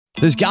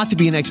There's got to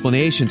be an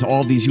explanation to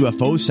all of these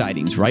UFO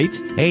sightings, right?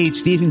 Hey,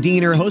 it's Stephen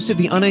Diener, host of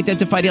the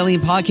Unidentified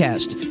Alien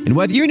Podcast. And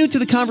whether you're new to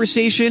the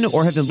conversation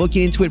or have been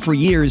looking into it for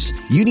years,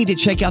 you need to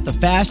check out the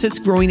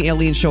fastest growing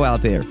alien show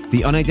out there,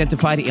 the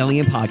Unidentified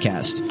Alien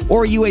Podcast,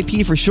 or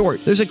UAP for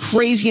short. There's a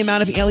crazy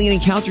amount of alien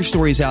encounter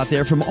stories out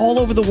there from all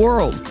over the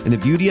world. And the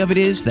beauty of it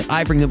is that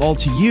I bring them all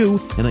to you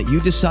and let you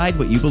decide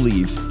what you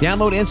believe.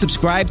 Download and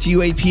subscribe to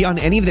UAP on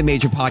any of the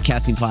major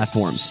podcasting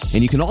platforms.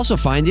 And you can also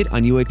find it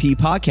on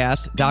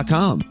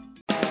UAPpodcast.com.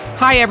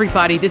 Hi,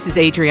 everybody. This is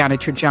Adriana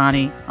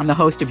Trajani. I'm the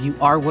host of You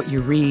Are What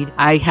You Read.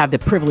 I have the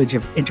privilege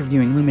of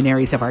interviewing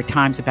luminaries of our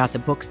times about the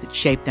books that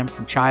shaped them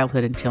from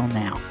childhood until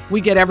now.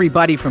 We get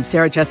everybody from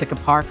Sarah Jessica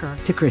Parker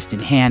to Kristen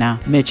Hanna,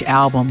 Mitch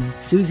Albom,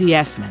 Susie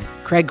Essman,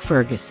 Craig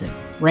Ferguson,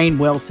 Rainn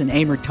Wilson,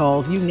 Amor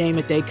Tolls, you name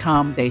it, they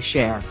come, they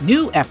share.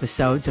 New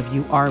episodes of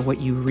You Are What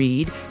You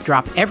Read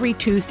drop every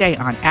Tuesday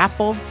on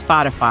Apple,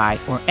 Spotify,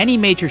 or any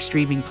major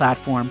streaming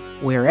platform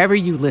wherever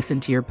you listen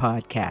to your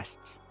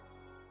podcasts.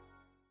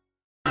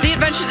 The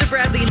Adventures of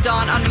Bradley and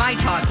Dawn on My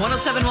Talk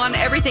 107.1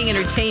 Everything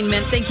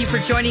Entertainment. Thank you for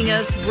joining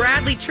us.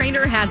 Bradley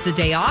Traynor has the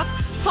day off.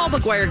 Paul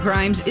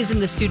McGuire-Grimes is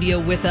in the studio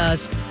with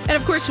us. And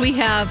of course, we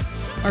have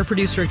our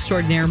producer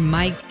extraordinaire,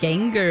 Mike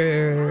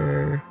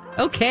Ganger.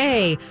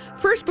 Okay.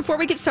 First, before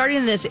we get started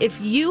in this,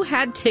 if you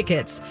had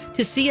tickets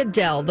to see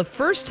Adele the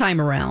first time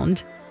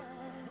around,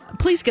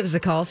 please give us a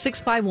call,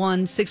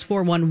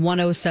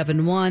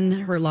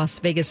 651-641-1071. Her Las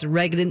Vegas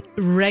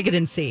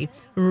residency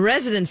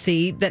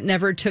that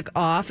never took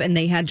off, and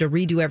they had to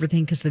redo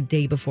everything because the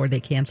day before they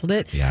canceled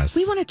it. Yes.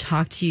 We want to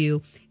talk to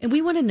you, and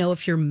we want to know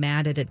if you're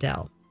mad at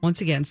Adele.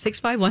 Once again,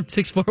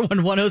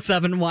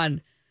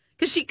 651-641-1071.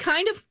 Because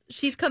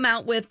she's come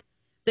out with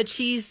that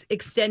she's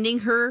extending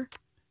her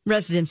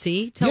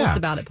residency. Tell us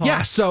about it, Paul.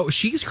 Yeah, so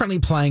she's currently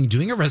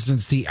doing a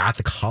residency at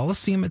the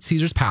Coliseum at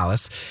Caesar's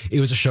Palace. It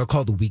was a show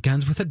called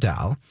Weekends with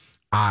Adele.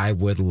 I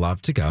would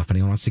love to go. If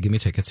anyone wants to give me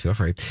tickets, feel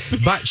free.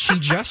 But she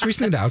just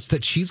recently announced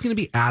that she's going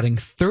to be adding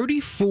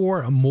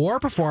 34 more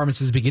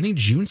performances beginning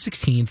June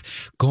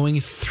 16th, going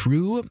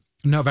through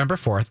November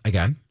 4th.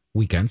 Again,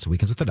 weekends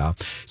with Adele.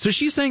 So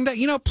she's saying that,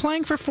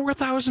 playing for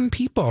 4,000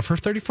 people for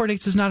 34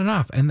 dates is not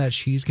enough, and that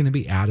she's going to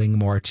be adding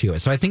more to it.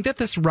 So I think that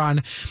this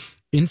run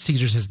in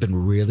Caesars has been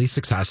really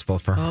successful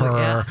for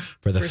her,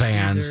 for the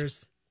fans.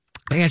 Caesars.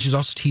 And she's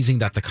also teasing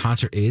that the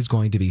concert is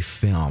going to be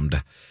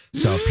filmed.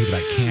 So if people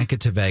that can't get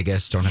to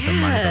Vegas don't have the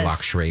money, the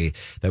luxury,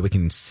 that we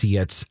can see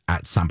it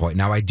at some point.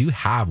 Now, I do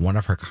have one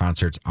of her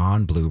concerts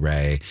on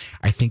Blu-ray.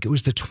 I think it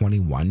was the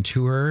 21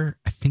 tour.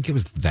 I think it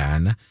was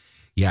then.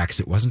 Yeah,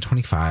 because it wasn't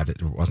 25.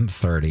 It wasn't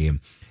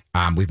 30.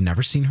 We've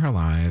never seen her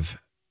live.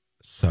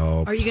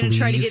 So are you going to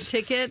try to get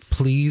tickets?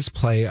 Please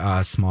play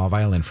a small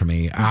violin for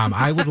me.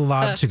 I would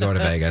love to go to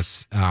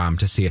Vegas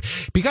to see it.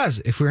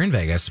 Because if we're in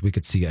Vegas, we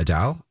could see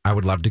Adele. I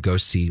would love to go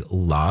see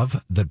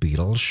Love, the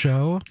Beatles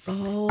show.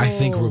 Oh. I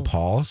think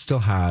RuPaul still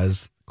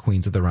has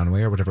Queens of the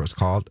Runway or whatever it was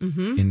called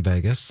in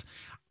Vegas.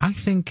 I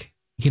think,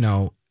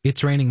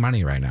 it's raining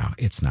money right now.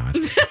 It's not.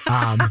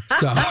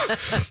 So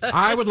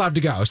I would love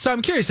to go. So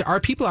I'm curious, are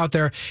people out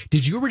there,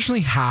 did you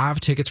originally have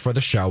tickets for the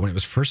show when it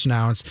was first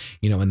announced,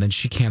 and then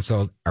she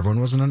canceled?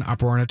 Everyone was in an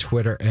uproar on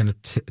Twitter and a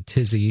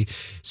tizzy.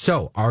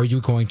 So are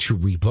you going to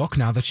rebook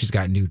now that she's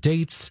got new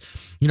dates?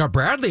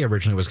 Bradley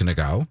originally was going to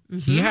go.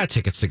 He had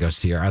tickets to go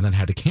see her and then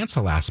had to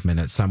cancel last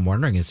minute. So I'm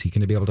wondering, is he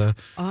going to be able to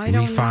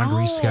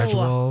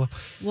reschedule?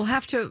 We'll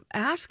have to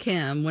ask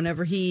him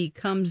whenever he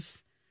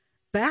comes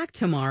back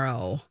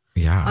tomorrow.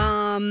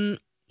 Yeah.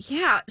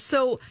 Yeah.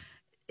 So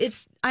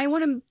I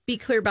want to be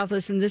clear about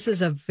this, and this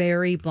is a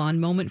very blonde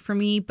moment for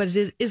me, but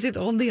is it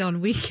only on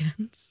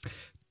weekends?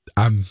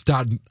 I'm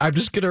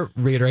just going to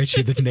reiterate to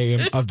you the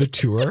name of the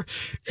tour.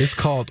 It's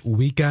called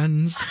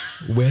Weekends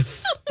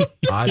with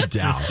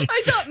Adele.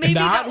 I thought maybe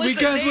not that was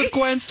Weekends with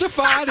Gwen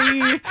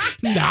Stefani.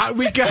 Not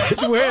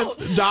Weekends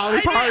with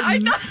Dolly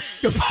Parton.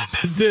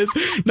 This is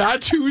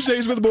not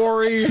Tuesdays with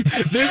Maury.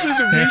 This is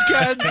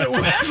Weekends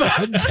with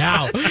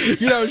Adele.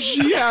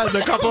 She has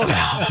a couple of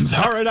albums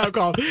out right now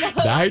called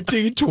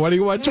 19,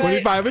 21,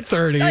 25, and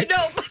 30. I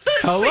know.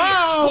 Hello.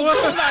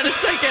 Hold on a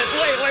second.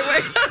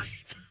 Wait.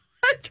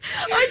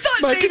 I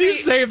thought Mike, can you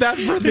save that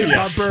for the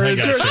bumper?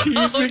 Is there a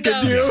tease we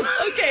could do?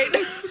 Okay.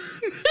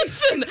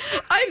 Listen,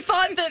 I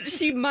thought that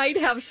she might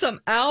have some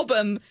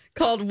album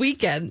called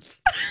Weekends.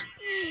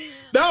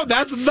 No,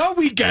 that's The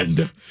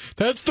Weekend.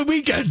 That's The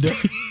Weekend.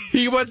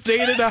 He once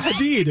dated a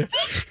Hadid.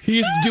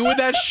 He's doing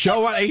that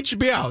show on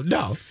HBO.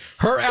 No.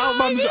 Her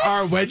albums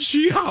are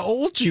how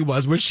old she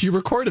was when she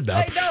recorded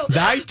them. I know.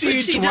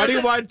 19,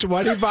 21,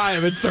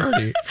 25, and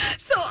 30.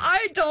 So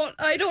I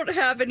don't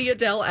have any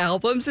Adele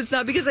albums. It's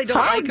not because I don't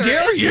like her. How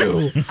dare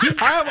you?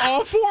 I have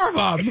all 4 of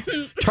them.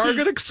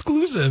 Target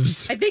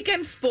exclusives. I think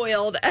I'm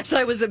spoiled, as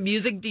I was a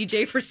music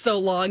DJ for so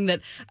long that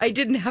I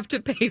didn't have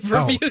to pay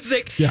for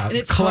music. Yeah, and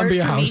it's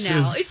Columbia hard for House me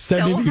now. is It's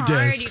sending so you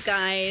hard, discs. you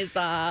guys.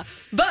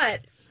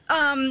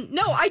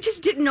 No, I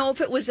just didn't know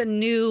if it was a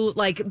new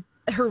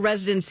her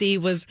residency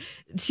was,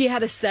 she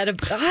had a set of,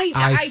 I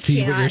see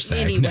can't, what you're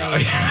saying. anyway. No.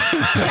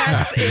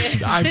 That's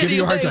it. I'm giving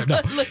you a hard time.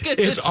 No, Look at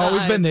it's the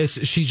always time. been this.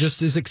 She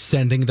just is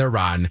extending the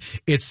run.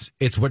 It's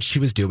what she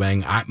was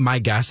doing. My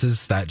guess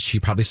is that she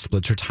probably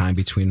splits her time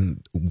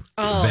between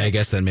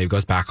Vegas and maybe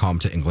goes back home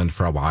to England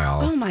for a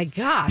while. Oh my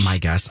gosh. My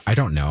guess. I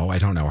don't know. I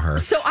don't know her.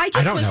 So I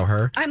don't know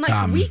her. I'm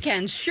like,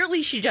 weekends.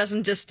 Surely she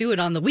doesn't just do it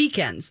on the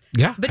weekends.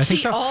 Yeah, But I think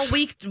so. all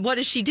week, what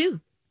does she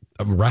do?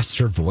 Rest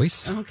her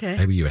voice. Okay.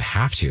 Maybe you would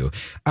have to.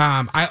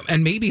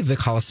 And maybe the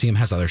Coliseum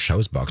has other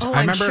shows booked. Oh,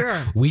 I I'm remember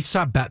sure. we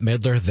saw Bette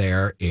Midler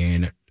there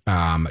in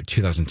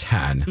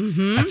 2010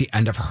 at the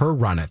end of her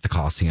run at the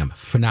Coliseum.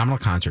 Phenomenal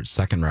concert,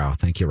 second row.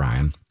 Thank you,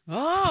 Ryan.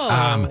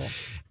 Oh.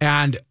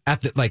 And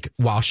at the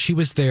while she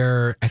was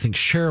there, I think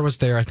Cher was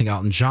there. I think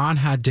Elton John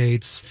had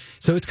dates.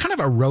 So it's kind of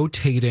a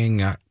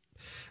rotating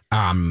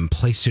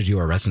place to do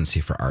a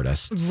residency for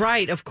artists.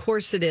 Right, of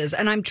course it is.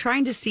 And I'm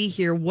trying to see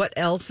here what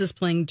else is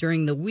playing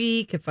during the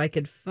week. If I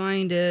could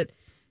find it,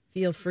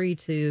 feel free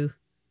to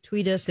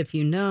tweet us if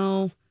you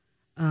know.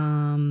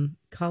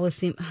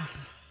 Coliseum.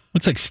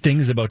 Looks like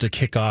Sting's about to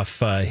kick off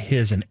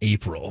his in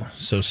April.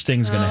 So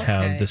Sting's going to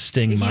have the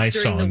Sting He's My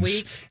during the Songs.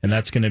 week? And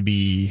that's going to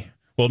be...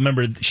 Well,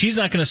 remember, she's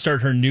not going to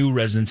start her new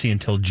residency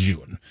until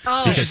June.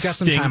 Oh. So she's got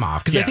some time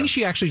off. Because I think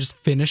she actually just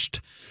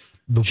finished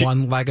the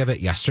one leg of it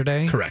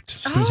yesterday. Correct.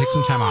 She's going to take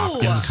some time off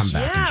and then come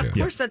back Yeah, in of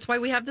June. course. That's why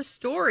we have the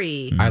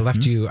story. I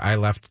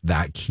left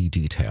that key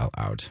detail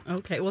out.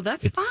 Okay, well,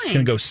 that's It's fine.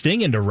 going to go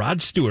Sting into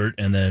Rod Stewart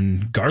and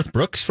then Garth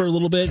Brooks for a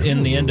little bit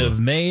in the end of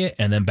May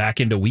and then back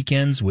into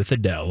weekends with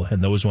Adele.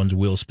 And those ones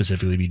will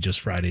specifically be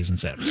just Fridays and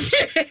Saturdays.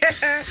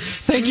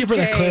 Thank you for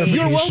the clarification.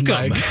 You're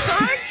welcome.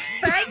 Mike.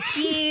 Thank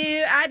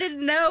you. I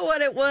didn't know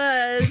what it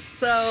was.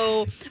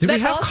 So, Do but we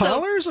have also-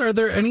 callers? Are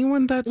there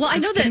anyone that? Well, I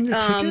is know getting their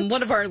that tickets?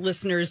 one of our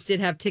listeners did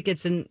have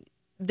tickets, and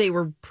they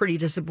were pretty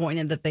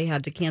disappointed that they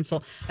had to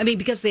cancel. I mean,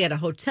 because they had a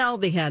hotel,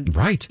 they had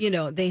Right.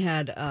 they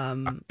had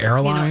Airline,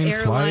 airline.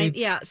 flight.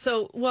 Yeah.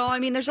 So, well, I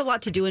mean, there's a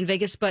lot to do in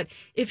Vegas, but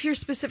if you're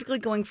specifically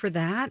going for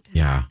that,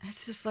 Yeah.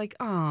 it's just like,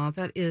 oh,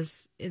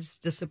 it's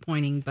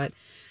disappointing, but.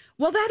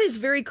 Well, that is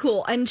very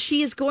cool. And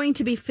she is going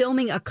to be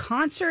filming a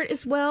concert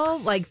as well.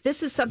 Like,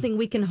 this is something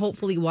we can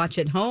hopefully watch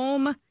at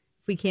home if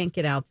we can't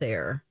get out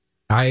there.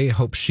 I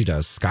hope she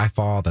does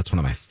Skyfall. That's one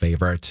of my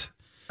favorite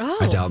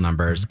Adele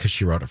numbers because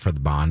she wrote it for the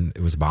Bond.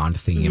 It was a Bond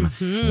theme.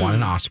 Won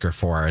an Oscar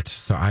for it.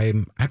 So I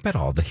bet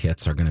all the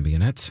hits are going to be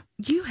in it.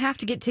 You have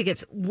to get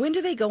tickets. When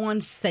do they go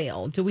on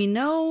sale? Do we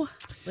know?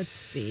 Let's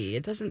see.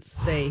 It doesn't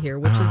say here,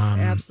 which is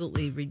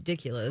absolutely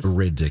ridiculous.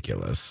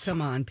 Ridiculous.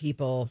 Come on,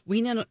 people.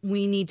 We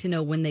need to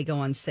know when they go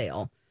on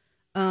sale.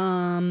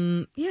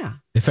 Yeah.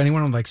 If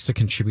anyone likes to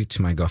contribute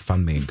to my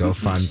GoFundMe,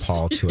 GoFund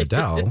Paul to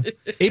Adele.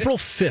 April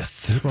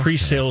 5th,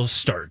 pre-sale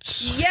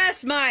starts.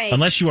 Yes, Mike.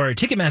 Unless you are a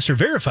Ticketmaster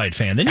verified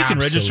fan, then you can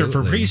register for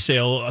Absolutely.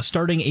 pre-sale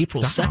starting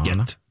April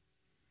 2nd.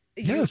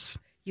 Yes.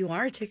 You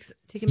are a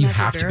Ticketmaster You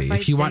have to be. verified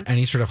If you want fan?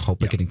 any sort of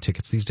hope of getting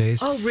tickets these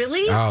days. Oh,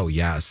 really? Oh,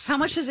 yes. How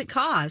much does it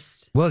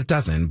cost? Well, it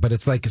doesn't, but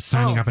it's like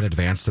signing up in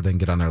advance to then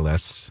get on their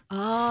list.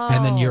 Oh.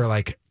 And then you're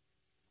like,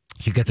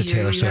 you get the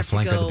Taylor You Swift have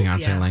link to or the go,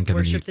 Beyonce link. And then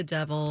worship you, the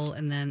devil,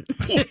 and then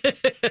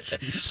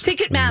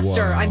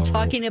Ticketmaster. I'm Whoa.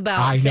 talking about.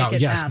 I know, Ticketmaster.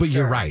 yes, but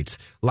you're right.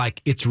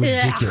 Like, it's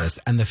ridiculous,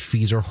 and the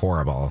fees are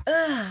horrible.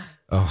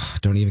 Oh,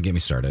 don't even get me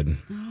started.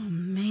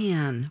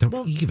 Man.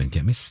 Don't even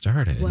get me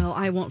started. Well,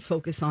 I won't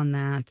focus on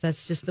that.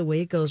 That's just the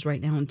way it goes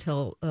right now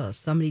until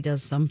somebody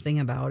does something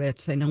about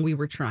it. I know we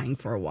were trying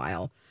for a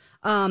while.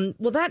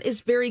 Well, that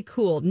is very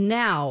cool.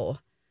 Now,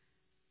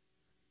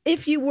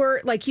 if you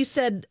were, like you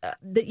said,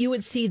 that you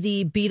would see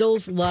the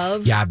Beatles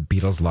Love. Yeah,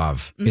 Beatles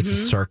Love. It's a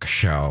Cirque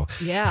show.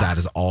 Yeah. That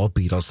is all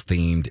Beatles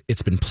themed.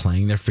 It's been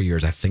playing there for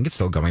years. I think it's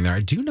still going there. I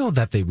do know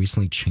that they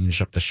recently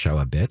changed up the show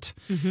a bit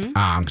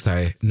because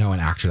I know an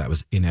actor that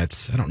was in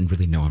it. I don't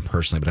really know him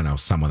personally, but I know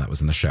someone that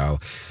was in the show.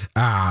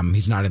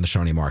 He's not in the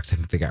show anymore because I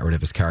think they got rid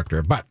of his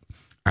character. But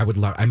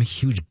I'm a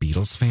huge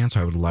Beatles fan, so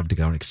I would love to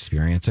go and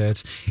experience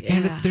it. Yeah.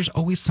 And there's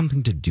always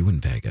something to do in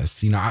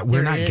Vegas. You know,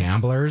 we're There not is.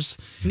 gamblers.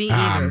 Me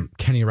neither.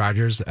 Kenny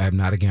Rogers, I'm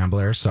not a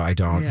gambler, so I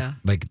don't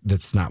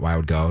that's not why I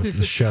would go.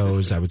 The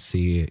shows I would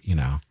see, you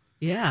know.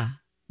 Yeah.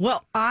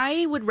 Well,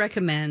 I would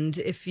recommend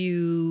if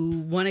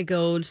you want to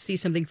go see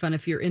something fun,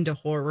 if you're into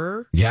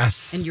horror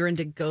Yes. and you're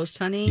into ghost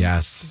hunting.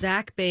 Yes.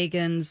 Zach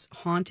Bagan's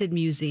Haunted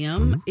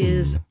Museum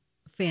is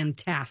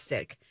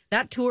fantastic.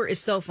 That tour is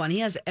so fun. He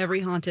has every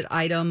haunted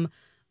item,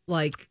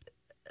 like,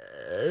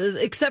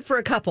 except for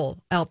a couple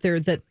out there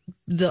that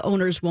the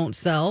owners won't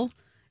sell,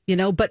 you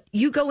know, but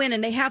you go in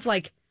and they have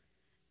like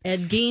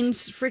Ed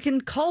Gein's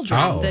freaking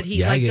cauldron that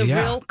he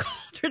real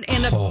cauldron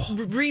and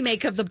a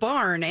remake of the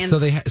barn. And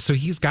so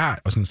he's got,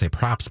 I was going to say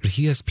props, but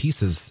he has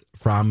pieces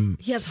from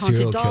he has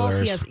serial haunted dolls.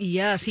 killers. He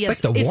has Like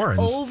the it's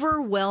Warrens.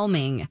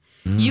 overwhelming.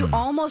 You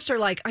almost are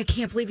like, I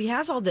can't believe he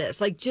has all this.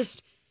 Like,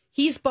 just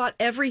he's bought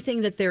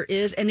everything that there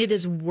is, and it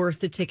is worth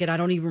the ticket. I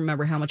don't even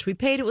remember how much we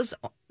paid. It was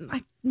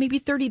maybe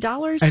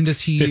 $30. And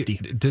does he 50.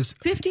 does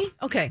 50?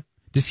 Okay.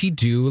 does he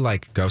do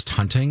like ghost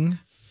hunting?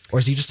 Or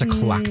is he just a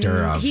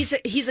collector of... He's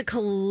a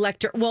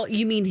collector. Well,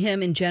 you mean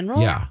him in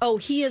general? Yeah. Oh,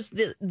 he is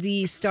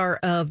the star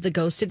of the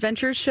Ghost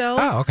Adventures show.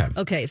 Oh, okay.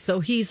 Okay, so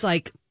he's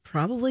like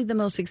probably the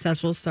most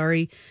successful.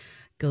 Sorry,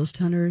 Ghost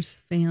Hunters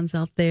fans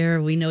out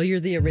there. We know you're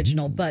the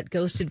original, but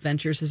Ghost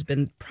Adventures has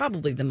been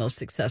probably the most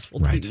successful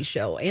TV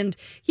show. And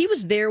he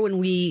was there when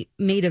we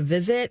made a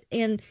visit,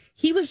 and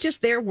he was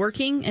just there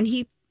working, and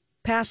he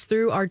passed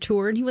through our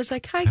tour, and he was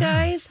like, "Hi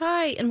guys,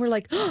 hi," and we're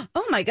like,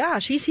 "Oh my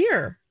gosh, he's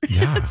here!"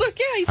 Yeah, It's like,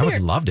 yeah, he's I here.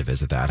 would love to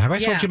visit that. Have I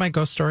told you my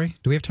ghost story?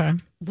 Do we have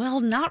time? Well,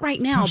 not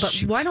right now, but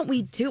shoot. why don't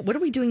we do? What are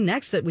we doing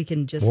next that we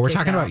can just? Well, we're kick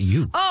talking out? about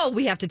you. Oh,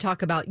 we have to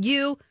talk about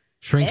you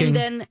Shrinking. and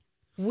then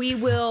we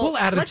will. We'll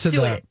add it let's to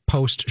do the it.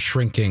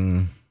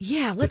 post-shrinking.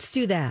 Yeah, let's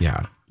do that.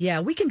 Yeah.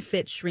 We can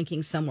fit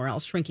Shrinking somewhere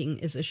else. Shrinking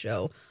is a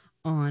show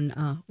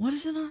on what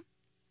is it on?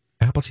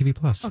 Apple TV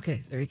Plus.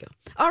 Okay, there you go.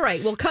 All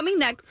right. Well,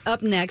 coming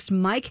up next,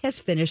 Mike has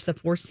finished the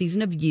 4th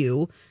season of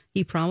You.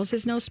 He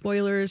promises no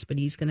spoilers, but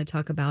he's going to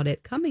talk about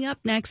it coming up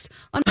next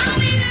on.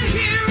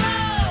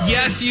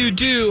 Yes, you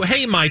do.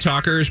 Hey, my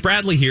talkers.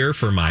 Bradley here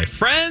for my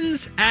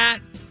friends at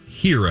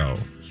Hero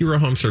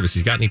Home Service.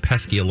 You got any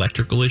pesky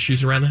electrical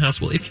issues around the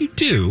house? Well, if you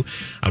do,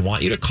 I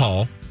want you to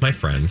call my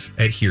friends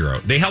at Hero.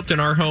 They helped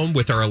in our home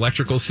with our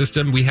electrical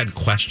system. We had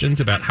questions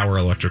about how our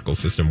electrical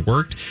system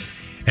worked.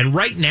 And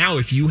right now,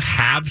 if you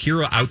have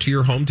Hero out to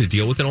your home to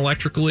deal with an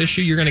electrical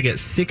issue, you're going to get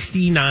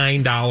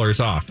 $69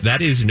 off.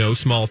 That is no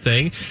small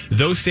thing.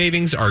 Those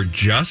savings are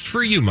just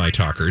for you, my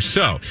talkers.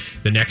 So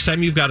the next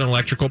time you've got an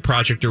electrical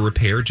project or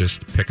repair,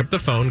 just pick up the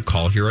phone,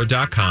 call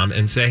hero.com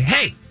and say,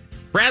 "Hey,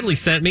 Bradley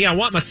sent me. I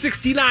want my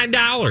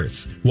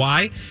 $69.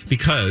 Why?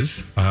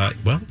 Because,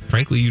 well,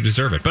 frankly, you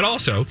deserve it. But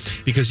also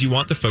because you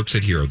want the folks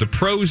at Hero, the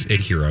pros at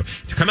Hero,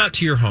 to come out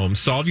to your home,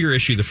 solve your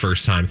issue the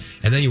first time,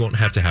 and then you won't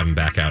have to have them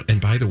back out. And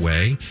by the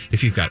way,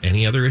 if you've got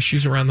any other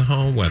issues around the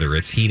home, whether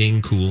it's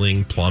heating,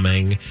 cooling,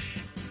 plumbing,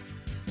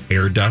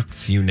 air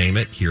ducts, you name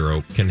it,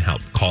 Hero can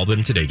help. Call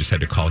them today. Just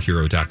head to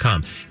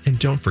callhero.com. And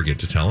don't forget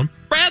to tell them,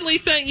 Bradley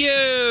sent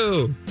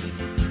you!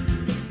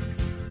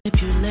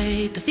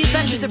 The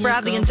Adventures of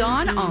Bradley and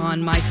Dawn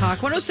on My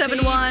Talk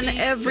 1071,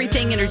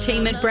 Everything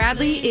Entertainment.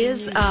 Bradley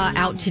is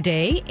out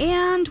today,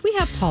 and we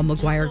have Paul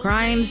McGuire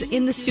Grimes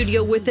in the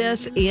studio with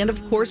us, and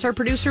of course, our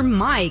producer,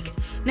 Mike.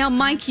 Now,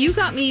 Mike, you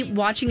got me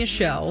watching a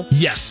show.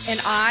 Yes. And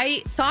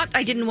I thought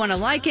I didn't want to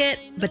like it,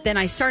 but then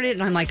I started,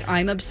 and I'm like,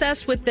 I'm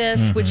obsessed with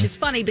this, which is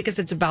funny because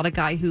it's about a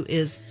guy who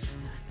is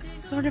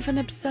sort of an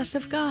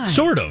obsessive guy.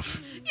 Sort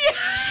of.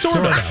 Yeah.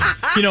 Sort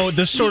of. You know,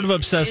 the sort of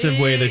obsessive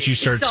way that you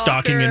start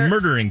stalking and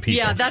murdering people.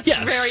 Yeah, that's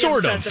very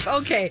sort obsessive.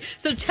 of. Okay,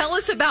 so tell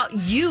us about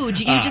you.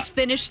 Did you just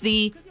finish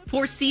the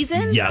 4th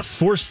season? Yes,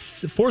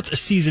 fourth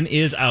season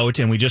is out,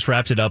 and we just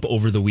wrapped it up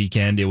over the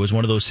weekend. It was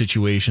one of those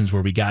situations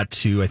where we got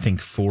to, I think,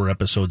 4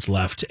 episodes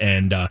left,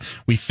 and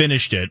we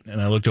finished it.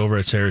 And I looked over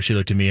at Sarah, she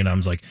looked at me, and I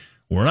was like,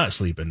 we're not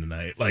sleeping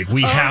tonight. Like,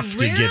 we have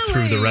to get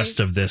through the rest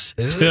of this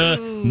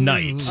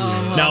tonight.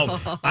 Now,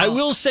 I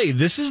will say,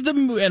 this is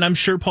and I'm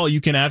sure, Paul,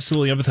 you can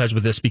absolutely empathize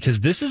with this,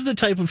 because this is the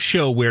type of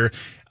show where,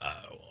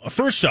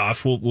 first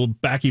off, we'll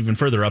back even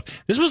further up.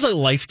 This was a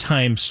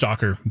Lifetime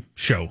stalker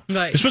show.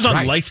 Right. This was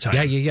on Lifetime.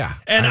 Yeah.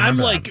 And I'm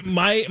like,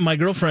 my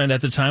girlfriend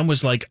at the time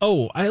was like,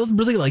 "Oh, I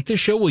really like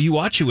this show. Will you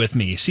watch it with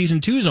me? Season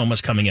 2 is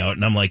almost coming out."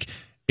 And I'm like,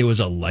 it was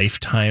a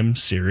Lifetime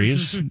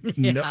series.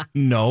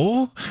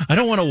 No, I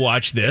don't want to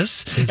watch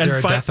this. Is there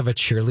a death of a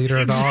cheerleader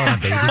at all? A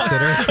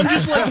babysitter? I'm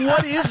just like,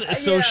 what is it?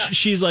 So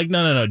she's like,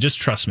 no, just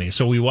trust me.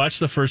 So we watched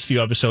the first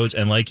few episodes,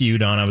 and like you,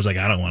 Don, I was like,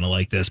 I don't want to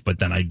like this, but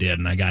then I did,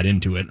 and I got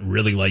into it,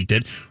 really liked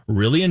it,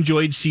 really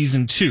enjoyed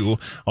season 2,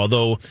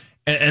 although.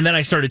 And then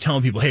I started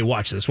telling people, hey,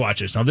 watch this.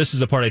 Now, this is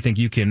the part I think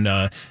you can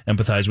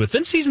empathize with.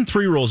 Then season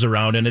 3 rolls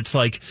around, and it's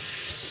like,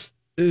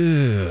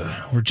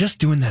 we're just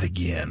doing that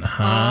again,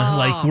 huh?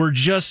 Like, we're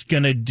just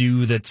gonna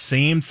do that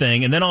same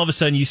thing, and then all of a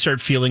sudden you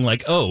start feeling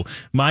like, oh,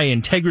 my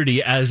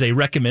integrity as a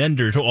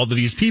recommender to all of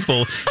these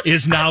people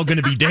is now going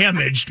to be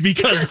damaged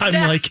because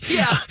I'm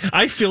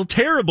I feel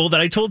terrible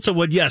that I told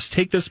someone, yes,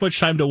 take this much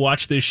time to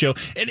watch this show,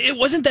 and it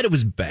wasn't that it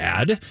was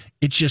bad,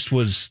 it just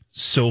was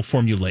so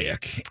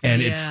formulaic,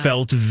 and it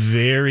felt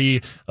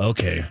very,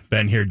 okay,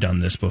 been here, done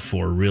this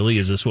before, really?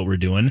 Is this what we're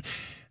doing?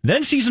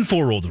 Then season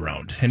 4 rolled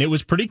around, and it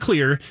was pretty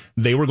clear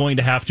they were going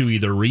to have to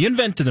either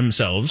reinvent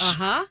themselves,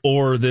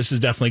 or this is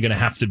definitely going to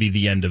have to be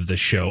the end of the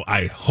show,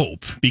 I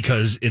hope,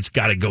 because it's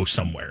got to go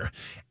somewhere.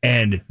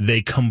 And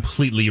they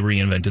completely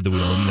reinvented the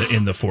wheel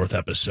in the 4th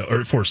episode, or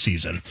 4th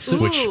season,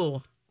 which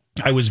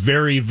I was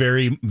very,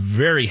 very,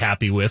 very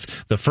happy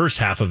with the first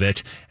half of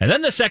it. And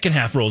then the second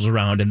half rolls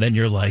around, and then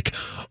you're like,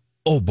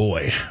 oh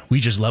boy, we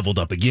just leveled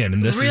up again.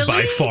 And this is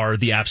by far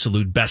the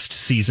absolute best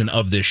season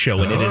of this show.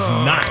 And it is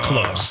not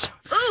close.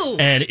 Ooh.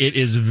 And it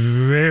is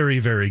very,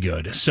 very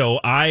good. So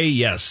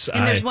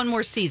And there's one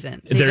more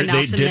season. They've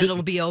announced and then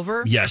it'll be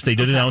over? Yes, they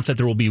did announce that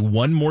there will be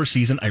one more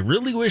season. I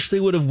really wish they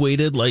would have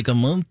waited like a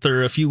month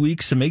or a few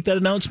weeks to make that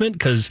announcement,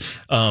 because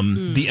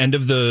the end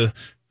of the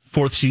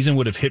fourth season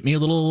would have hit me a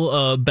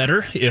little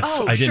better if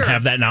I didn't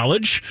have that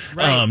knowledge.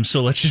 Right.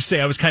 So let's just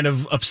say I was kind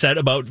of upset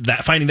about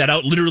that, finding that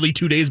out literally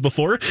 2 days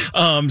before.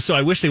 So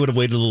I wish they would have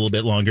waited a little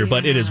bit longer,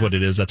 but it is what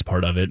it is. That's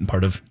part of it. And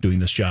part of doing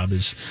this job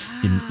is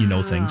you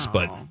know things,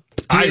 but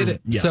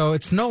So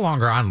it's no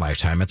longer on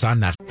Lifetime. It's on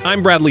Netflix.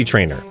 I'm Bradley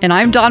Trainer. And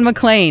I'm Dawn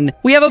McClain.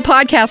 We have a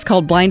podcast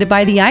called Blinded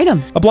by the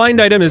Item. A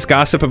blind item is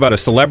gossip about a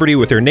celebrity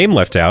with their name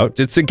left out.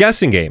 It's a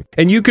guessing game,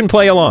 and you can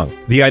play along.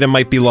 The item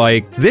might be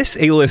like, this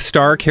A-list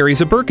star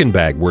carries a Birkin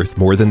bag worth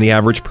more than the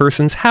average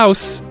person's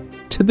house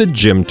to the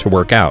gym to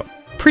work out.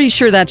 Pretty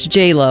sure that's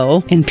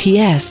J-Lo. And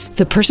P.S.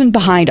 the person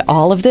behind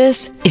all of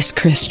this is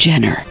Kris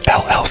Jenner,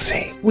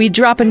 LLC. We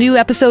drop a new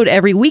episode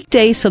every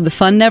weekday so the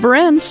fun never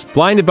ends.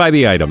 Blinded by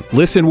the Item.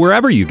 Listen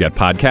wherever you get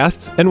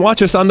podcasts and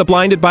watch us on the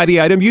Blinded by the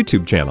Item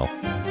YouTube channel.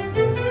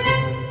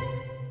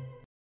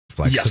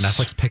 Yes.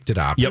 So Netflix picked it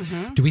up. Yep.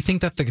 Do we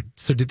think that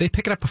so did they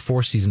pick it up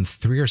before season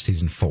 3 or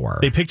season 4?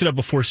 They picked it up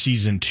before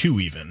season 2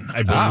 even,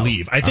 I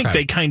believe. I think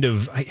they kind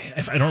of, I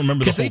don't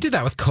remember because they did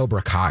that with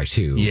Cobra Kai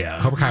too.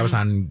 Yeah. Cobra Kai was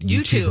on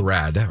YouTube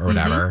Red or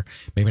whatever.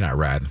 Maybe not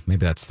Red.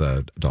 Maybe that's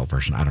the adult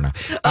version. I don't know.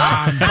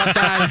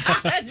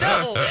 But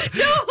then,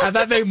 No. and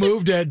then they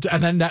moved it,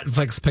 and then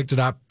Netflix picked it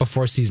up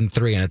before season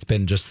 3, and it's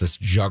been just this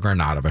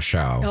juggernaut of a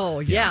show. Oh,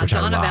 yeah. which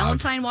I Donna love.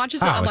 Valentine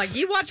watches it. I'm like,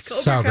 you watch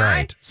Cobra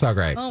Kai? So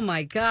great. Oh,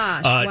 my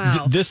gosh.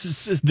 Wow.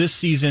 This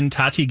season,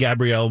 Tati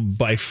Gabrielle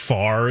by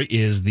far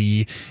is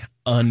the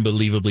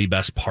unbelievably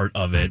best part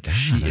of it.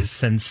 She is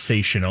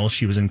sensational.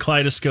 She was in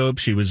Kaleidoscope.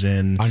 She was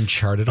in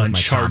Uncharted. With my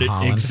Tom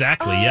Holland.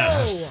 Exactly.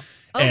 Yes.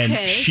 Okay.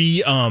 And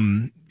she,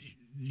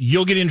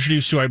 you'll get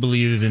introduced to, I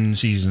believe, in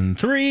season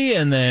 3,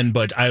 and then,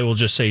 but I will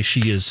just say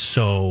she is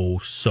so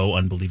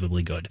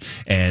unbelievably good,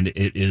 and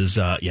it is,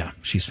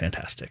 she's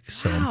fantastic.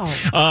 So,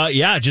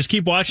 just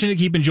keep watching it,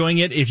 keep enjoying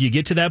it. If you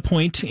get to that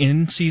point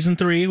in season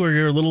 3 where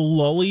you're a little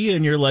lolly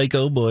and you're like,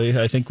 oh boy,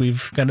 I think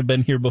we've kind of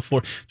been here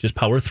before, just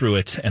power through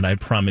it, and I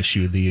promise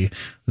you the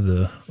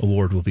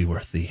award will be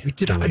worth the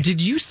wait.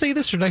 Did you say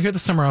this, or did I hear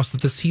this somewhere else,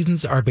 that the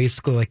seasons are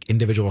basically like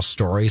individual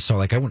stories? So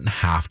like I wouldn't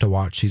have to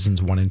watch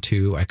seasons 1 and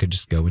 2. I could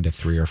just go into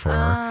 3 or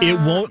 4. It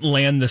won't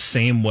land the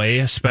same way,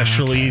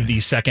 especially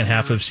the second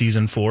half of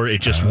season 4.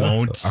 It just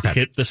won't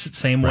hit the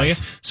same way.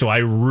 So I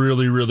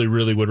really, really,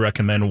 really would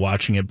recommend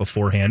watching it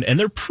beforehand. And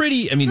they're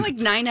pretty, I mean, like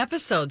 9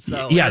 episodes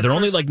though. Yeah, they're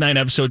only like 9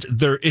 episodes.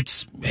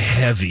 It's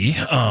heavy,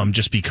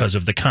 just because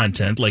of the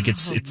content. Like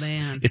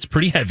it's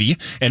pretty heavy.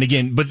 And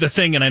again, but the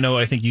thing, and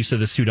I think you said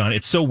this too, Don,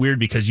 it's so weird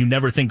because you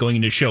never think going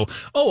into a show,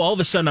 all of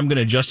a sudden I'm going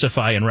to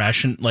justify and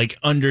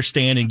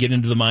understand and get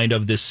into the mind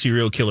of this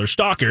serial killer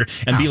stalker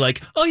and be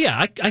like, oh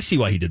yeah, I see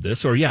why he did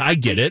this, or yeah, I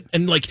get it.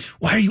 And like,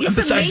 why are you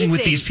empathizing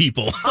with these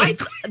people?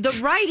 The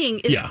writing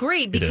is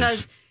great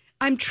because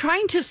I'm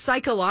trying to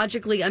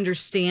psychologically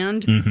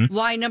understand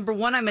why, number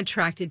one, I'm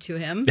attracted to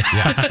him.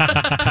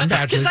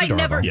 Because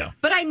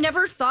I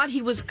never thought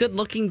he was good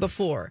looking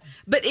before.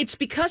 But it's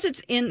because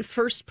it's in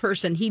first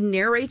person. He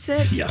narrates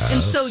it. Yes.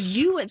 And so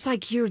it's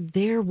like you're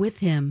there with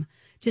him,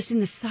 just in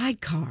the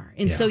sidecar.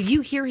 And so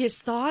you hear his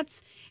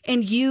thoughts,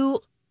 and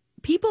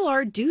people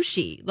are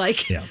douchey.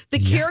 Like the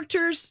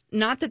characters,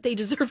 not that they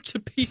deserve to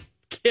be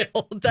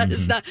killed. That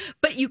is not,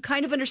 but you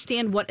kind of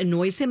understand what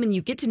annoys him, and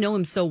you get to know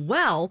him so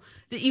well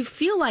that you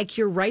feel like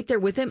you're right there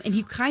with him, and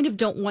you kind of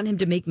don't want him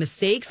to make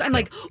mistakes. I'm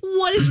like,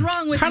 what is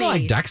wrong with me? Kind of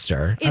like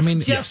Dexter.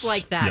 It's just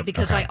like that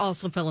because I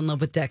also fell in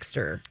love with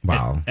Dexter.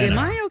 Wow. Am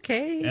I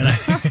okay?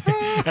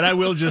 And I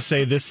will just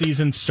say this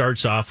season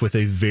starts off with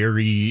a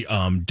very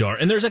dark,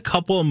 and there's a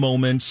couple of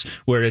moments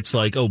where it's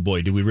like, oh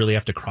boy, do we really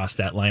have to cross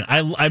that line?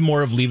 I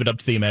more of leave it up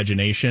to the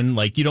imagination.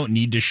 Like, you don't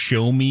need to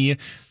show me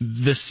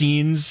the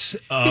scenes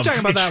of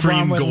about that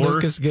extreme with gore.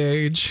 Lucas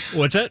Gage.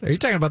 What's that? Are you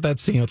talking about that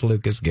scene with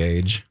Lucas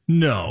Gage?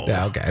 No.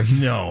 Yeah, okay.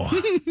 No.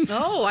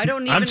 No, I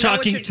don't even know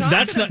what you're talking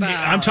about.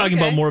 I'm talking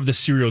about more of the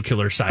serial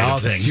killer side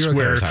of things,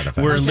 where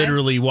we're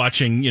literally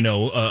watching,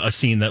 a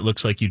scene that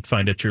looks like you'd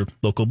find at your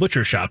local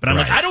butcher shop, and I'm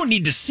like, I don't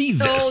need to see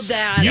this.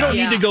 You don't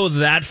need to go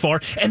that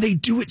far, and they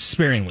do it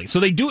sparingly. So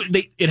they do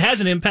it. It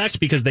has an impact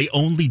because they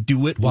only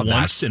do it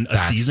once in a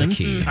season, the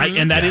key.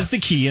 And that is the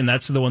key, and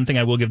that's the one thing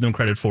I will give them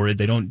credit for. It.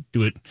 They don't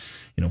do it,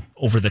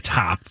 over the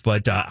top,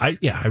 but I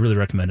really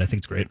recommend it. I think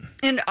it's great.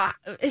 And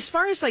as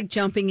far as like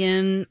jumping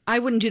in, I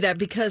wouldn't do that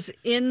because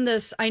in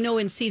this, I know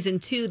in season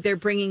 2 they're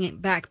bringing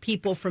back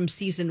people from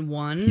season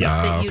 1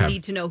 that you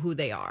need to know who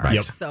they are.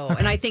 Right. So,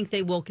 and I think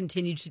they will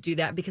continue to do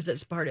that because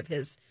it's part of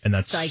his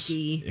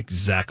psyche.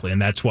 Exactly, and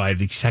that's why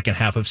the second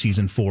half of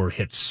season 4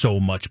 hits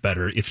so much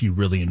better if you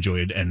really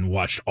enjoyed and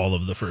watched all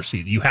of the first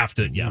season. You have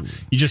to, you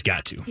just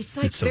got to. It's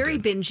like so very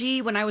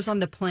bingey. When I was on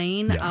the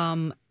plane,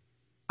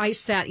 I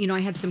sat, I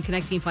had some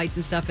connecting flights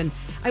and stuff, and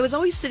I was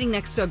always sitting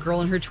next to a girl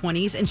in her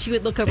 20s, and she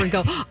would look over and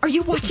go, "Are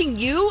you watching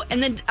you?"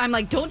 And then I'm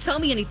like, "Don't tell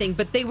me anything."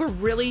 But they were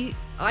really,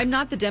 I'm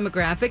not the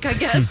demographic, I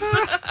guess.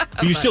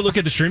 You still look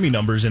at the streaming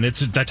numbers, and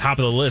it's at the top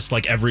of the list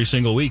like every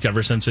single week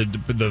ever since the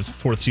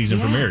 4th season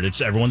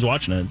premiered. Everyone's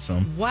watching it.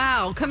 So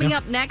wow. Coming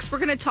up next, we're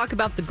going to talk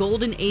about the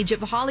golden age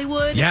of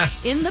Hollywood.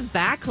 Yes. In the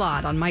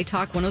Backlot on My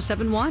Talk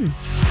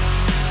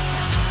 107.1.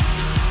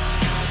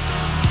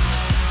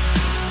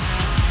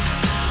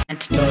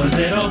 The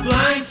Little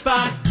Blind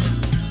Spot.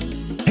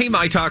 Hey,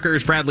 My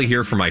Talkers, Bradley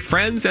here for my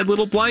friends at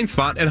Little Blind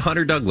Spot at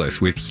Hunter Douglas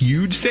with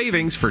huge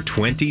savings for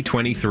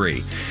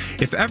 2023.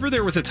 If ever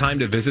there was a time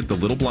to visit the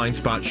Little Blind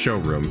Spot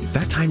showroom,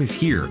 that time is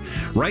here.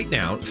 Right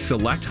now,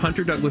 select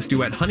Hunter Douglas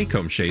Duet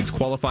Honeycomb shades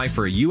qualify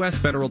for a U.S.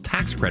 federal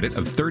tax credit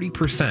of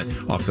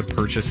 30% off the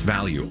purchase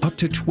value, up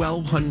to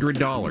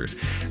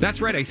 $1,200.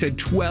 That's right, I said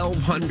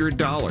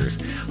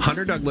 $1,200.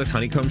 Hunter Douglas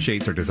Honeycomb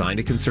shades are designed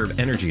to conserve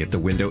energy at the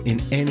window in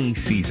any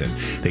season.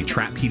 They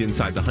trap heat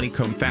inside the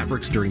honeycomb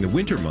fabrics during the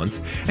winter months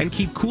and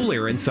keep cool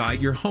air inside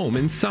your home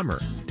in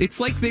summer. It's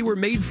like they were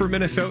made for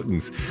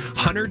Minnesotans.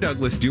 Hunter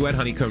Douglas Duet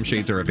Honeycomb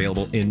shades are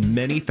available in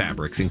many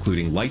fabrics,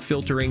 including light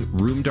filtering,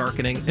 room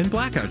darkening, and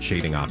blackout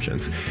shading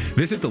options.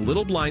 Visit the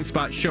Little Blind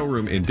Spot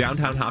showroom in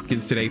downtown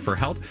Hopkins today for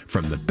help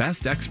from the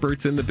best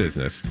experts in the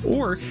business.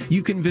 Or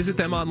you can visit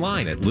them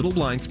online at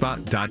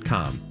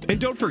littleblindspot.com. And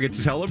don't forget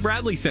to tell them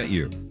Bradley sent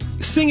you.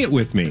 Sing it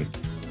with me.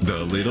 The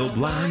Little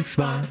Blind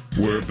Spot.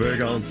 We're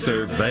big on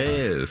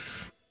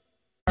service.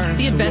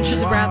 The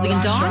Adventures of Bradley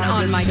and Dawn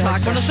on My Talk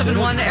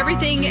 1071,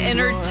 Everything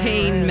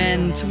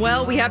Entertainment.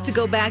 Well, we have to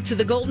go back to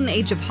the golden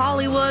age of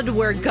Hollywood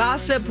where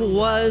gossip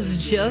was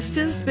just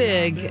as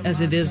big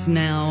as it is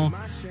now.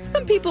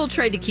 Some people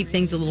tried to keep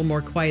things a little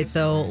more quiet,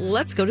 though.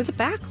 Let's go to the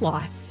back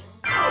lot.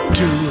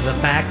 To the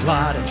back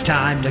lot, it's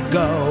time to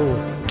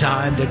go.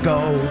 Time to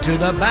go to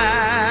the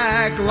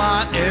back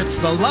lot. It's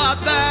the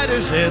lot that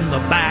is in the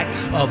back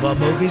of a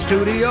movie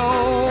studio.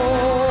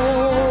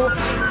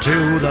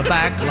 To the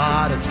back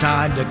lot, it's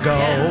time to go.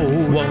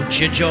 Won't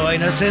you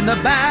join us in the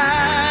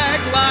back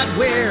lot?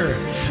 We're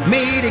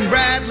meeting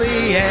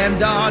Bradley and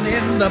Dawn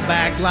in the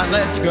back lot.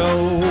 Let's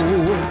go.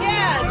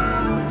 Yes!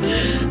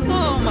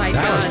 Oh, my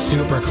God. That was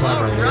super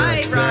clever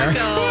lyrics right,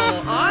 there.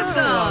 Rocco.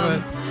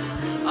 Awesome.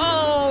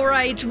 All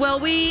right.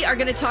 Well, we are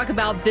going to talk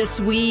about this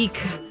week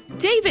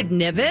David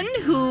Niven,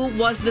 who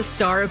was the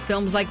star of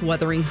films like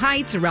Wuthering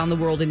Heights, Around the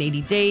World in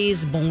 80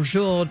 Days,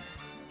 Bonjour,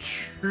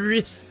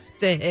 Triste.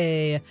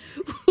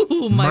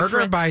 Ooh, Murder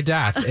friend. by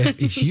Death.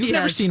 If you've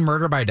never seen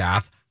Murder by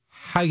Death,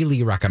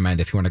 highly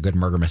recommend if you want a good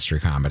murder mystery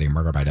comedy,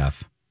 Murder by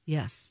Death.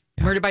 Yes.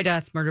 Yeah. Murder by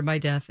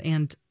Death.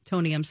 And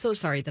Tony, I'm so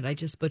sorry that I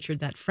just butchered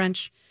that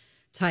French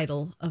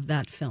title of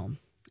that film.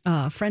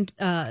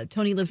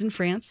 Tony lives in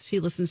France.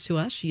 She listens to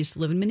us. She used to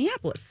live in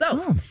Minneapolis.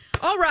 So,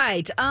 All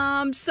right.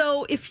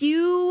 So if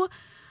you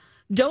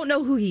don't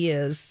know who he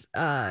is,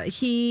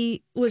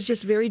 he was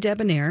just very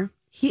debonair.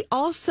 He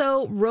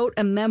also wrote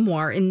a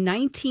memoir in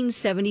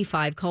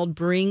 1975 called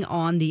Bring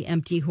on the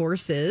Empty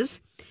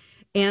Horses.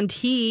 And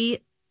he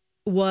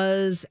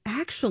was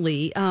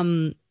actually,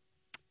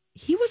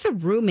 he was a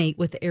roommate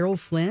with Errol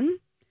Flynn,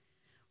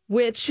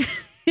 which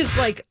is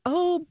like,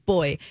 oh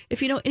boy.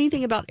 If you know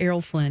anything about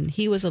Errol Flynn,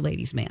 he was a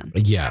ladies' man.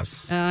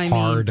 Yes.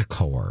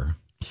 Hardcore.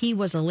 He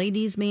was a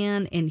ladies'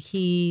 man and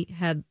he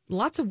had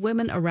lots of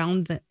women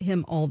around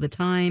him all the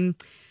time.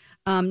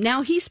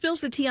 Now, he spills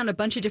the tea on a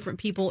bunch of different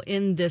people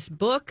in this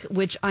book,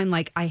 which I'm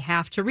like, I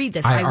have to read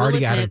this. I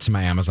already added it to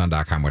my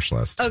Amazon.com wish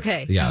list.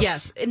 Okay.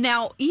 Yes.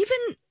 Now, even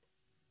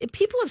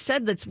people have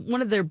said that's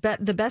one of their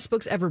the best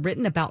books ever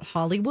written about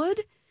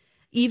Hollywood.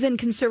 Even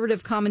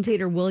conservative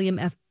commentator William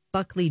F.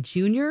 Buckley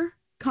Jr.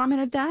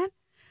 commented that.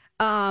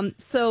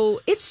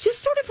 So it's just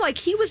sort of like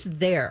he was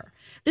there.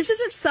 This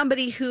isn't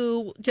somebody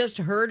who just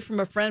heard from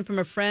a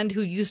friend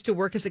who used to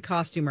work as a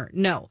costumer.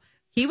 No.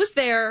 He was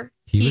there.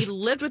 He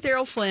lived with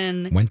Errol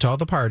Flynn. Went to all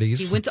the parties.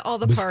 He went to all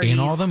the was parties. In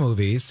all the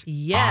movies.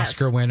 Yes.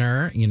 Oscar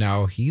winner. You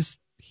know, he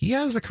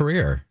has a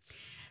career.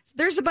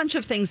 There's a bunch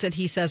of things that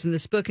he says in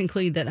this book,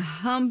 including that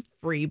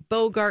Humphrey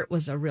Bogart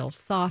was a real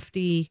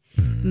softie.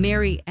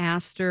 Mary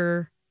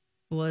Astor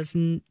was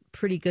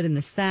pretty good in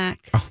the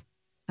sack. Oh.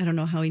 I don't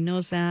know how he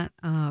knows that.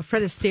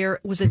 Fred Astaire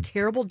was a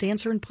terrible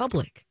dancer in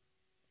public.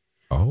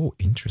 Oh,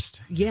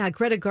 interesting. Yeah,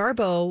 Greta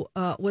Garbo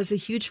was a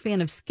huge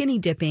fan of skinny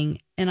dipping,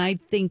 and I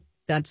think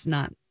that's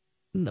not.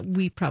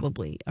 We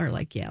probably are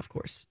like, yeah, of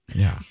course.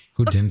 Yeah,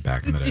 who didn't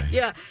back in the day?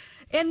 Yeah,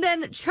 and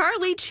then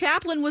Charlie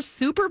Chaplin was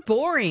super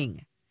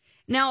boring.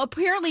 Now,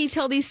 apparently, you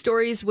tell these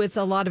stories with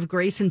a lot of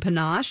grace and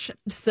panache,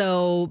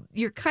 so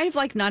you're kind of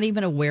like not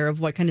even aware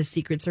of what kind of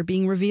secrets are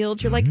being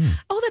revealed. You're like,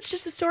 oh, that's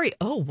just a story.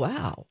 Oh,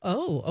 wow.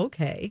 Oh,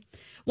 okay.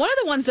 One of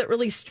the ones that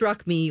really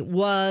struck me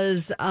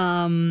was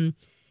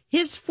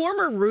his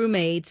former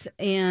roommate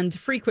and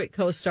frequent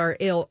co-star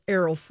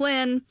Errol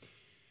Flynn.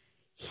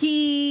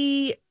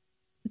 He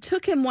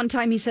took him one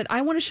time. He said,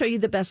 I want to show you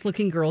the best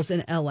looking girls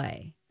in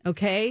L.A.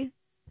 Okay?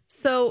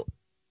 So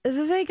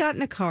they got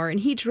in a car and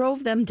he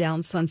drove them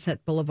down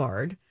Sunset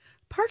Boulevard,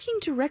 parking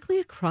directly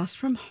across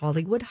from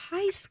Hollywood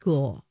High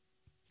School.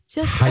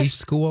 High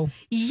school?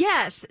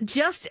 Yes,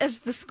 just as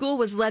the school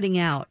was letting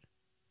out.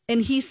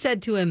 And he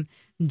said to him,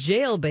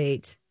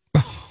 jailbait.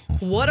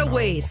 What a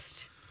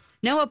waste.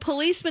 Now, a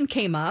policeman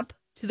came up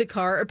to the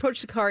car,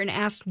 approached the car, and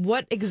asked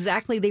what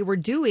exactly they were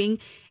doing.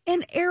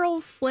 And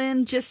Errol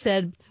Flynn just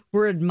said,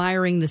 we're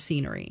admiring the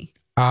scenery.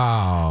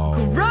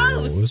 Oh.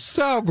 Gross.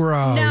 So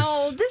gross.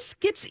 Now, this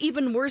gets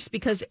even worse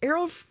because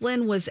Errol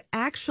Flynn was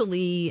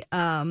actually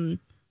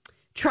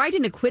tried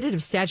and acquitted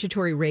of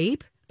statutory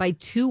rape by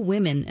 2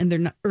 women in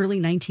their early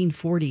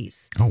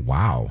 1940s. Oh,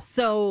 wow.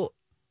 So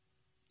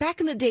back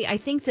in the day, I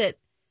think that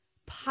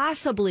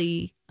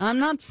possibly, I'm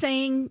not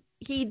saying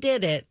he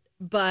did it,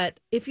 but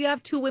if you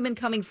have 2 women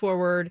coming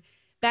forward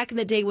back in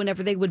the day,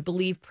 whenever they would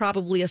believe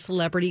probably a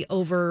celebrity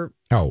over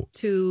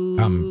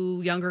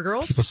 2 younger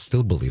girls. People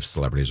still believe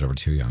celebrities over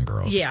 2 young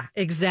girls. Yeah,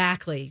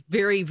 exactly.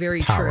 Very,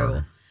 very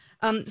Power.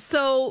 true.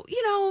 So,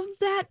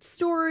 that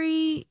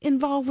story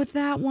involved with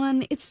that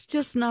one, it's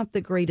just not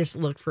the greatest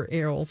look for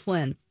Errol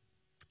Flynn.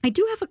 I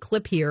do have a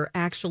clip here,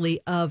 actually,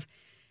 of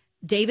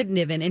David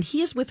Niven, and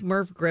he is with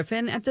Merv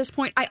Griffin at this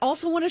point. I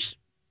also want to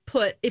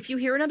put, if you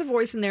hear another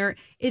voice in there,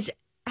 it's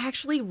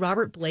actually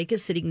Robert Blake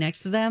is sitting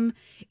next to them.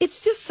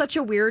 It's just such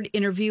a weird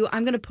interview.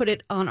 I'm going to put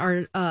it on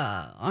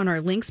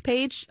our links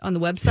page on the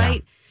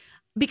website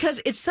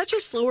because it's such a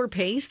slower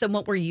pace than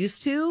what we're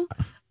used to.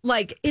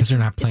 Like they're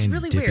not playing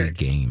really dippy weird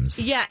games.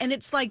 Yeah, and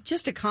it's like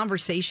just a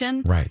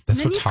conversation. Right.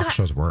 That's what talk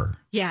shows were.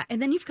 Yeah, and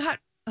then you've got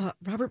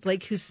Robert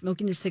Blake who's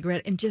smoking a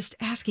cigarette and just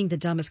asking the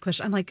dumbest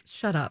question. I'm like,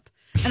 shut up.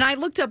 And I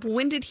looked up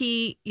when did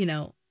he,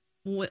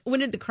 when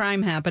did the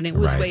crime happen? It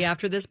was way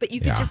after this, but you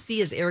could just see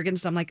his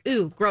arrogance. And I'm like,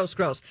 ooh, gross,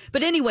 gross.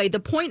 But anyway,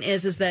 the point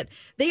is that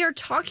they are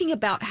talking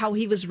about how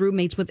he was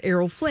roommates with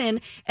Errol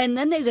Flynn. And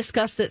then they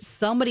discuss that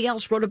somebody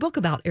else wrote a book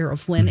about Errol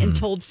Flynn and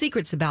told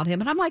secrets about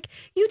him. And I'm like,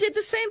 you did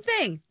the same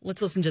thing.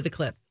 Let's listen to the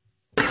clip.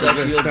 So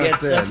you'll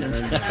get such and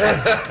such.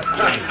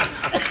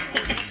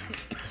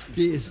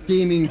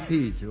 Steaming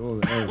feet.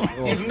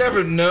 You've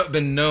never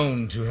been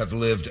known to have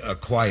lived a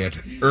quiet,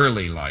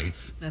 early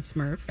life. That's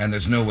Merv. And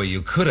there's no way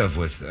you could have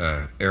with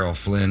Errol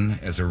Flynn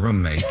as a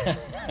roommate.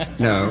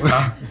 No.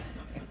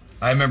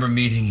 I remember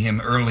meeting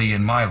him early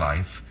in my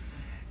life,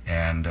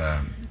 and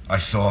I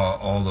saw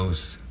all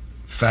those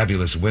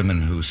fabulous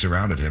women who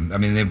surrounded him. I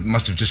mean, they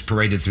must have just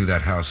paraded through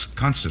that house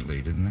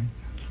constantly, didn't they?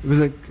 There was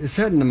a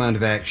certain amount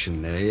of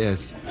action there,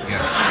 yes.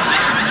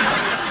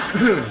 Yeah.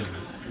 But,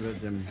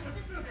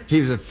 he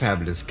was a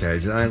fabulous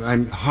character.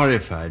 I'm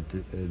horrified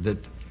that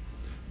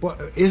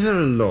is there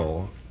a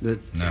law that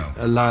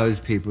allows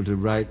people to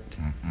write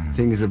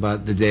things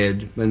about the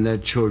dead when their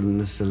children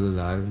are still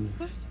alive?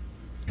 What?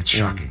 It's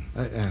shocking.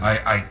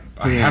 I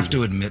have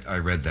to admit I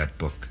read that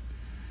book,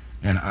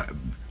 and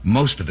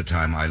most of the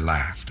time I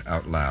laughed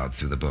out loud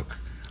through the book.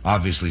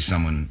 Obviously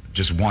someone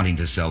just wanting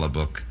to sell a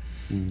book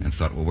and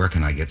thought, well, where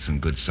can I get some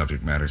good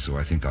subject matter? So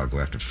I think I'll go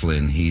after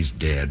Flynn. He's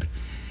dead.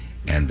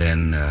 And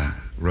then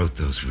wrote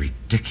those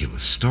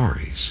ridiculous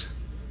stories.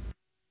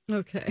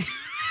 Okay.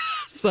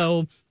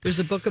 So there's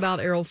a book about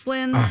Errol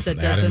Flynn that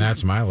doesn't. And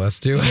that's my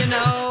list too.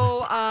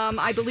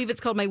 I believe it's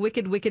called My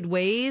Wicked, Wicked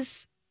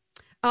Ways.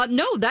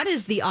 No, that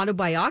is the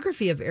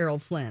autobiography of Errol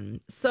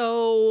Flynn.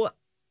 So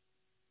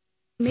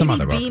maybe some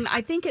other Beam. book.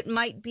 I think it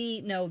might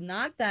be. No,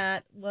 not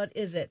that. What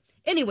is it?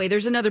 Anyway,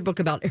 there's another book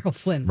about Errol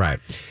Flynn. Right.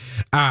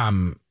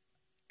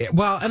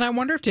 Well, and I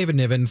wonder if David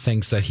Niven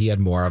thinks that he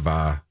had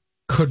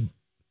could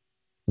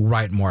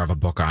write more of a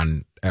book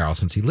on Errol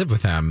since he lived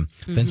with him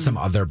than some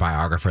other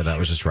biographer that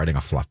was just writing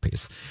a fluff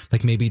piece.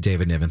 Like maybe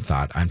David Niven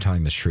thought, I'm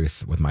telling the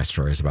truth with my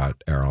stories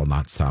about Errol,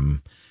 not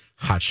some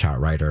hotshot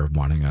writer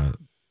wanting a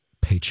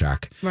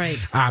paycheck. Right.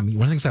 One of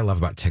the things I love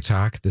about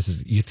TikTok, this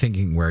is you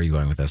thinking, where are you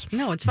going with this?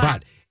 No, it's fine.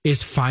 But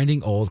is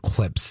finding old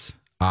clips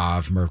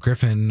of Merv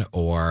Griffin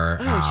or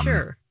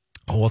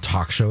old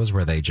talk shows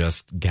where they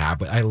just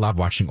gab. I love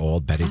watching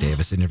old Betty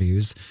Davis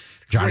interviews.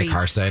 Johnny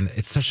Carson.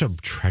 It's such a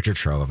treasure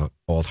trove of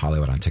old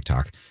Hollywood on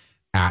TikTok.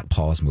 At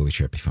Paul's Movie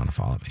Trip, if you want to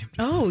follow me.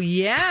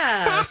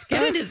 Yes.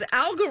 Get in his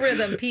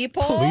algorithm,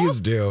 people. Please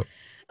do.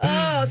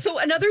 So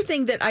another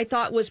thing that I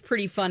thought was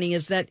pretty funny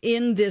is that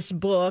in this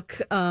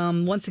book,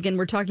 once again,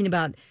 we're talking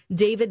about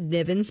David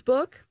Niven's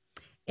book.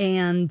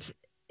 And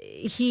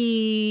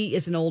he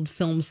is an old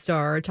film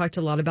star. I talked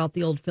a lot about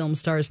the old film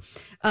stars.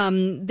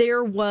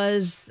 There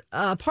was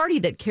a party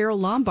that Carol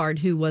Lombard,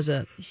 she was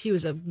a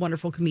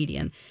wonderful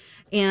comedian.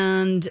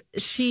 And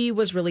she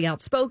was really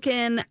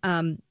outspoken.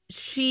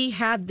 She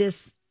had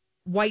this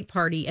white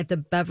party at the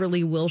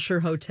Beverly Wilshire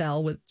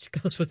Hotel, which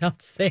goes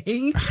without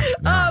saying.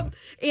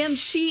 And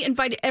she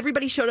invited,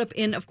 everybody showed up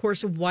in, of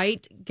course,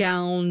 white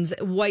gowns,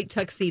 white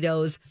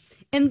tuxedos.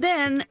 And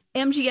then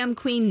MGM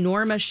Queen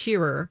Norma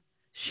Shearer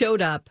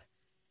showed up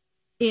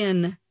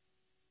in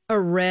a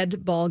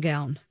red ball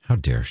gown. How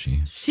dare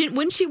she?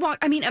 When she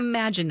walked, I mean,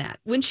 imagine that.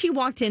 When she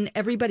walked in,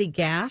 everybody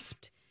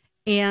gasped.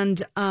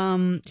 And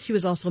she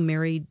was also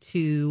married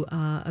to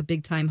a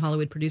big-time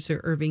Hollywood producer,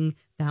 Irving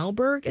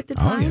Thalberg, at the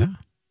time. Oh,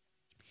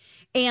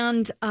 yeah.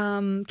 And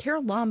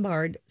Carol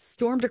Lombard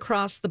stormed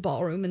across the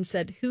ballroom and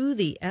said, who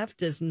the F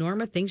does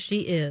Norma think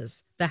she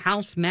is? The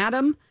house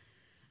madam?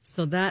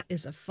 So that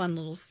is a fun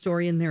little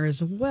story in there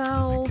as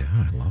well. Oh, my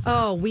God, I love that.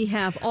 Oh, we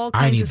have all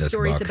kinds of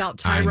stories book. about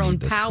Tyrone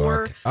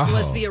Power, who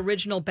was the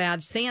original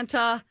Bad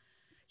Santa.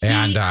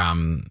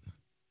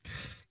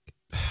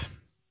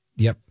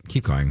 Yep,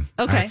 keep going.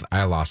 Okay.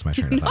 I lost my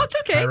train of thought. No, it's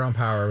okay. Tyrone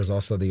Power was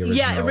also the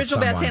original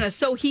Bad Santa.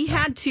 So he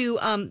had to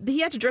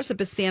dress up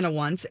as Santa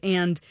once,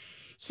 and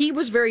he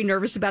was very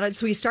nervous about it,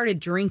 so he started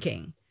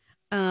drinking.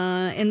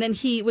 And then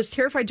he was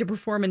terrified to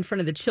perform in front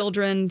of the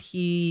children.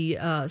 He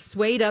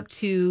swayed up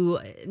to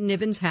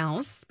Niven's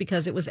house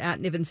because it was at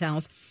Niven's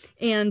house.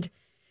 And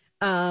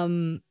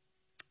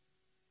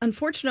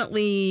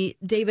unfortunately,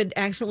 David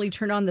accidentally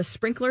turned on the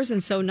sprinklers.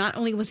 And so not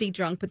only was he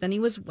drunk, but then he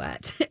was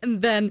wet.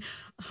 And then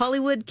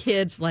Hollywood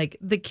kids, like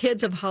the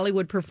kids of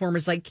Hollywood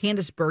performers, like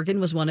Candace Bergen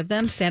was one of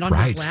them, sat on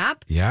his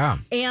lap. Yeah.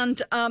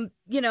 And,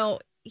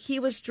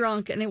 he was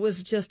drunk, and it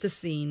was just a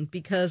scene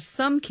because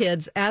some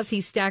kids, as he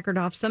staggered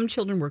off, some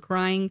children were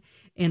crying,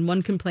 and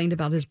one complained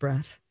about his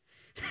breath.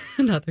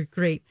 Another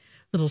great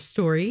little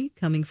story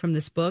coming from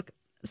this book.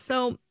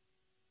 So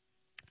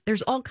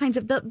there's all kinds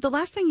of... The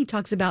last thing he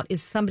talks about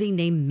is somebody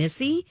named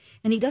Missy,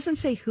 and he doesn't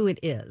say who it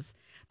is.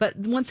 But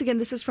once again,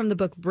 this is from the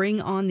book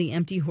Bring on the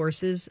Empty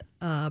Horses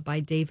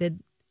by David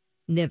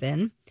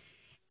Niven.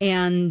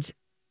 And...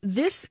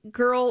 this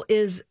girl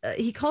is,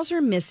 he calls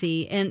her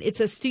Missy, and it's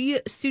a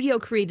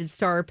studio-created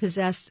star,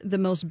 possessed the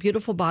most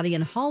beautiful body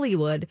in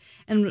Hollywood,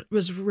 and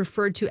was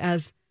referred to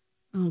as,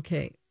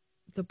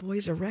 the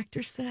Boys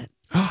Erector set.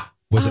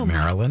 Was it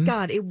Marilyn?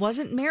 God, it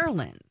wasn't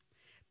Marilyn.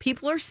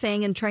 People are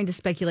saying and trying to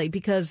speculate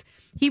because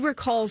he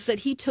recalls that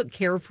he took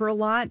care of her a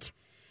lot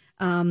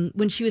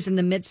when she was in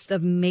the midst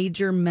of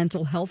major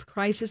mental health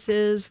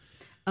crises.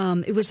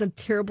 It was a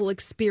terrible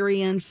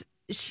experience.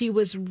 She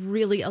was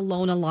really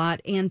alone a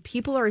lot, and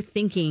people are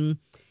thinking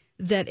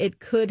that it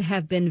could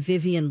have been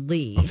Vivian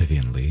Lee. Oh,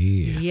 Vivian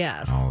Lee.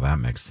 Yes. Oh, that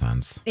makes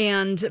sense.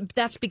 And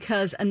that's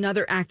because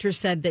another actor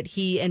said that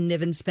he and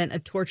Niven spent a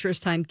torturous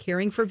time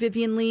caring for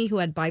Vivian Lee, who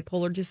had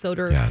bipolar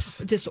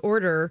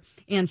disorder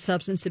and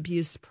substance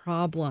abuse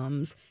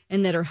problems,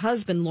 and that her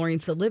husband,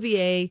 Laurence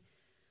Olivier,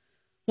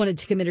 wanted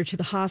to commit her to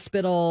the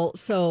hospital.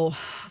 So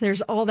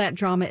there's all that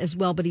drama as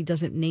well, but he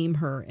doesn't name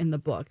her in the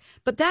book.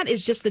 But that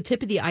is just the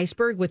tip of the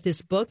iceberg with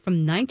this book from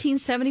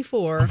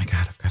 1974. Oh my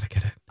God, I've got to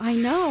get it. I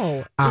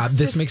know.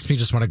 This makes me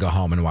just want to go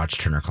home and watch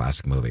Turner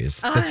Classic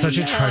Movies. It's such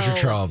a treasure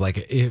trove.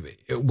 Like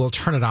we'll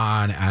turn it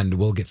on and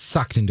we'll get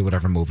sucked into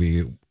whatever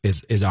movie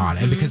is on.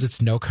 And because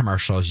it's no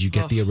commercials, you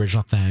get the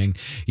original thing.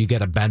 You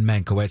get a Ben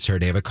Mankiewicz or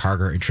David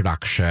Carger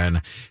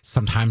introduction.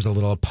 Sometimes a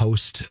little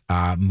post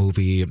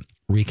movie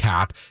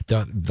recap.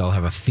 They'll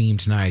have a theme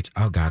tonight.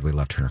 Oh God, we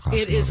love Turner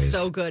Classic Movies. It is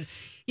so good.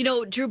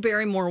 Drew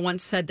Barrymore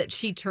once said that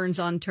she turns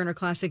on Turner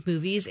Classic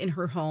Movies in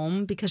her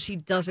home because she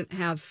doesn't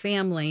have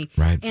family.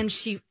 Right. And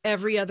she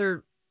every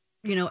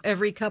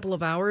couple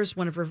of hours,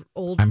 one of her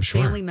old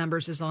family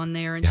members is on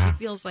there, and she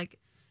feels like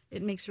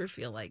it makes her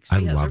feel like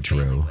she has her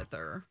family with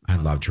her. I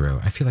love Drew.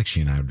 I feel like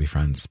she and I would be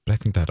friends, but I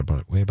think that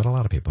about a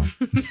lot of people.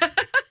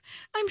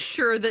 I'm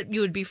sure that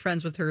you would be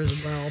friends with her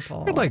as well,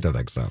 Paul. I'd like to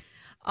think so.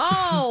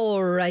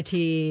 All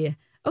righty.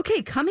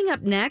 Okay, coming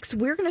up next,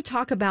 we're going to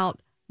talk about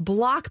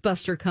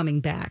Blockbuster coming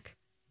back.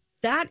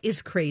 That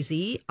is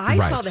crazy. I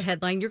saw the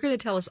headline. You're going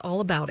to tell us all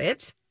about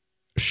it.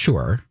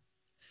 Sure.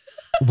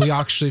 We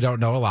actually don't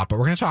know a lot, but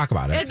we're going to talk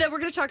about it. And then we're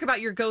going to talk about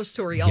your ghost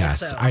story also.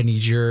 Yes, I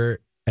need your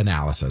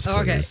analysis,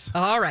 please. Okay.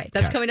 All right.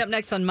 That's coming up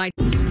next on My...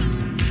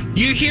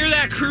 You hear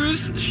that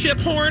cruise ship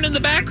horn in the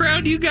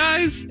background, you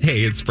guys?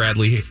 Hey, it's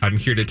Bradley. I'm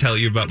here to tell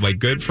you about my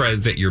good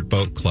friends at your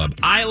boat club.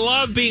 I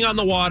love being on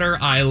the water.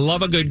 I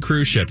love a good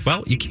cruise ship.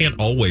 Well, you can't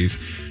always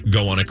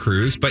go on a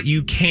cruise, but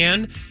you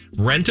can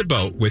rent a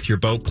boat with your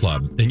boat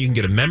club, and you can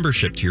get a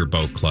membership to your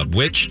boat club,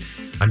 which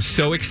I'm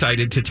so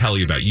excited to tell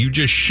you about. You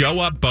just show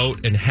up,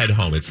 boat, and head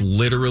home. It's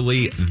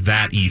literally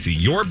that easy.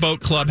 Your boat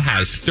club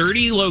has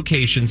 30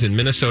 locations in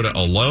Minnesota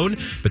alone,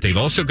 but they've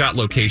also got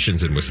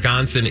locations in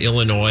Wisconsin,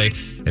 Illinois,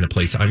 and a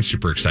place I'm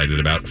super excited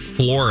about,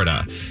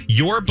 Florida.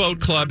 Your boat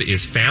club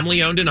is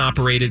family owned and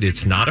operated.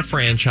 It's not a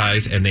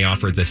franchise, and they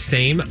offer the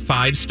same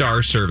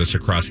 5-star service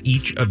across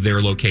each of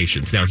their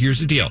locations. Now, here's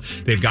the deal.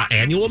 They've got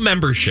annual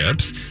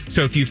memberships.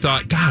 So if you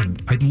thought,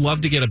 God, I'd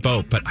love to get a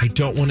boat, but I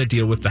don't want to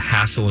deal with the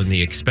hassle and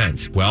the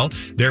expense. Well,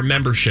 their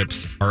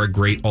memberships are a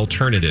great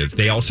alternative.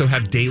 They also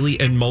have daily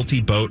and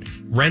multi-boat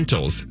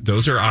rentals.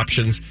 Those are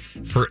options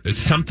for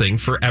something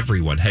for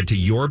everyone. Head to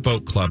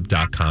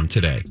yourboatclub.com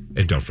today.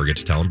 And don't forget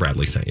to tell them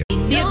Bradley sent you.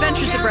 The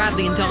Adventures of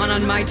Bradley and Dawn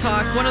on My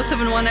Talk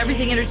 107.1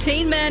 Everything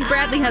Entertainment.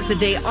 Bradley has the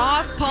day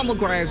off. Paul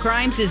McGuire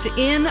Grimes is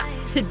in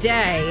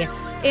today.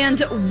 And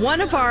one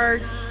of our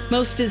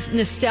most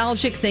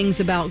nostalgic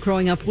things about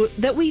growing up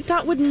that we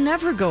thought would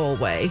never go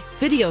away,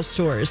 video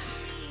stores.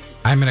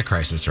 I'm in a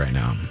crisis right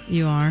now.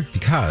 You are?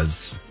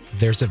 Because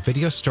there's a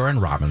video store in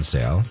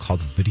Robbinsdale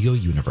called Video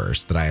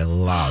Universe that I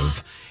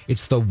love.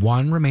 It's the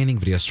one remaining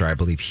video store, I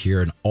believe,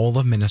 here in all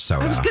of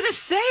Minnesota. I was going to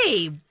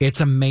say.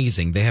 It's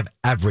amazing. They have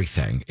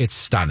everything. It's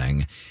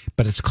stunning.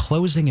 But it's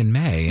closing in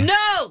May.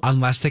 No!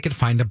 Unless they could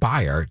find a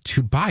buyer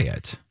to buy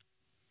it.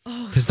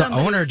 Because the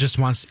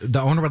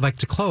owner would like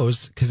to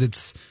close because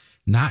it's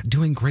not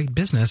doing great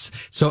business.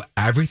 So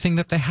everything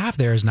that they have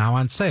there is now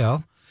on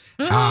sale.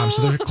 So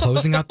they're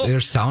closing out,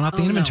 they're selling out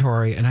the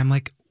inventory. No. And I'm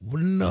like,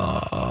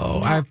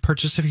 no. I've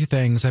purchased a few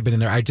things. I've been in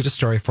there. I did a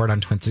story for it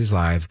on Twin Cities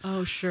Live.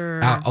 Oh, sure.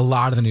 A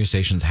lot of the news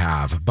stations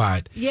have,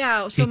 but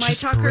yeah, so it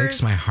just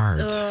breaks my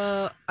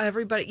heart.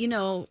 Everybody,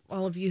 all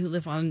of you who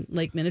live on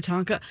Lake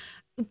Minnetonka,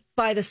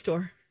 By the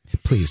store.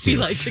 Please do. We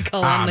like to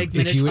call on Lake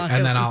Minnetonka.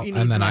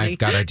 And then I've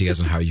got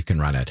ideas on how you can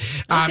run it.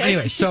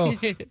 Anyway, so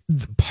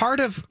part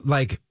of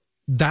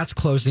that's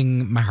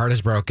closing. My heart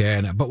is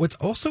broken. But what's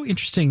also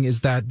interesting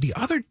is that the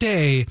other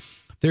day,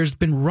 there's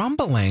been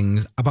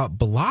rumblings about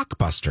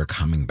Blockbuster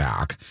coming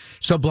back.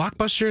 So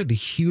Blockbuster, the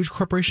huge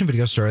corporation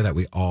video store that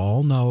we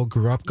all know,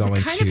 grew up going to.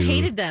 We kind of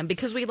hated them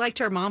because we liked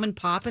our mom and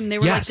pop, and they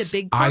were like the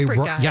big corporate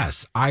guys.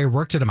 Yes, I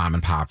worked at a mom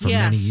and pop for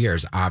many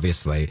years,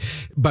 obviously.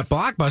 But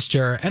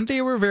Blockbuster, and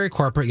they were very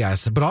corporate,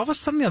 yes. But all of a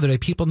sudden the other day,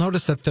 people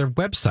noticed that their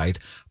website,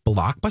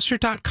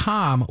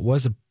 blockbuster.com,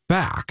 was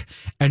back,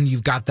 and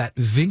you've got that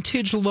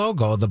vintage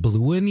logo, the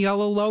blue and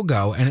yellow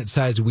logo, and it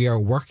says, "We are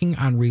working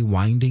on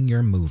rewinding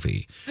your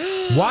movie."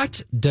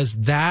 What does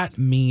that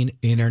mean,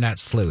 internet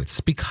sleuths?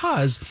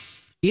 Because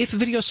if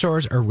video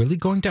stores are really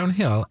going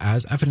downhill,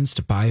 as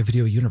evidenced by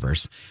Video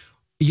Universe,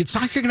 it's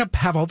not like you're going to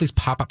have all these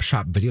pop-up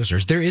shop video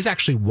stores. There is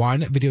actually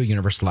one Video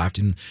Universe left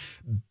in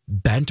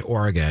Bend,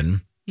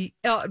 Oregon.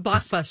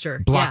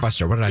 Blockbuster. Yeah.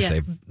 What did I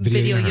say?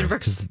 Video Universe.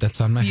 Because that's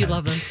on my head. You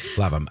love them.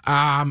 Love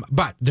them.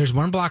 But there's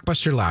one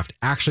Blockbuster left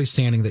actually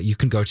standing that you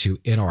can go to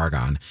in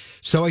Oregon.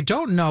 So I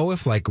don't know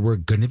if we're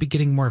going to be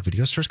getting more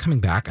video stores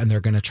coming back, and they're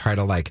going to try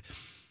to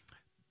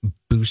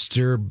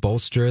bolster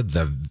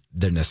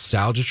the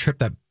nostalgia trip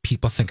that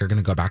people think are going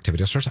to go back to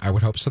video stores. I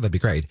would hope so. That'd be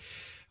great.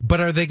 But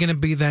are they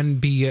going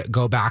to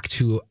go back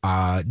to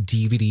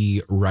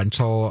DVD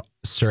rental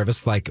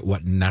service like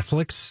what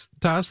Netflix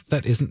does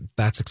that isn't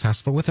that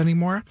successful with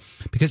anymore?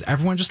 Because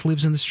everyone just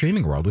lives in the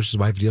streaming world, which is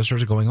why video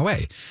stores are going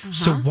away.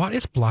 So what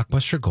is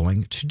Blockbuster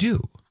going to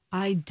do?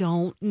 I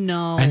don't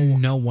know.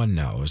 And no one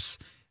knows,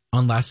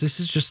 unless this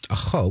is just a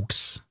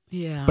hoax.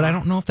 Yeah. But I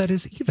don't know if that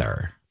is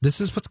either. This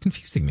is what's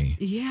confusing me.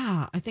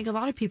 Yeah, I think a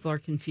lot of people are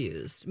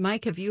confused.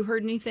 Mike, have you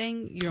heard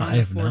anything? You're on I the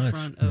have not.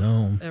 forefront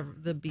No.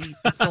 of the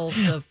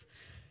pulse of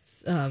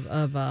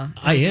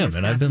I am,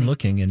 and I've been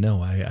looking, and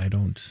no, I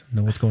don't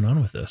know what's going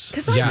on with this.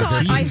 Because I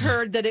thought I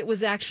heard that it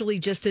was actually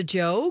just a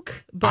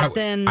joke, but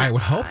then I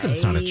would hope that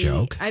it's not a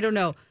joke. I don't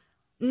know.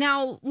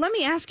 Now, let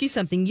me ask you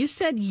something. You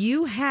said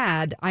you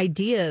had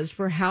ideas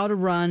for how to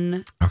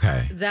run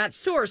that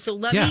store. So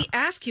let me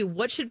ask you,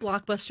 what should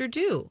Blockbuster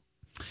do?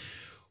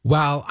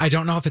 Well, I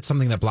don't know if it's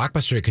something that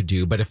Blockbuster could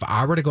do, but if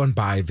I were to go and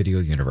buy Video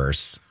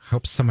Universe, I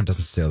hope someone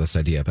doesn't steal this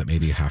idea, but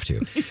maybe you have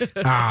to.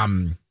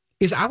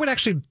 Is I would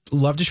actually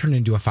love to turn it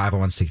into a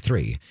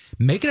 501c3.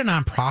 Make it a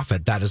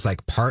nonprofit that is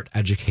part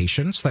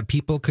education so that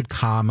people could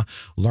come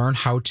learn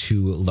how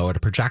to load a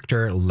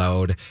projector,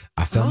 load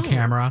a film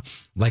camera,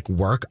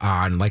 work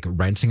on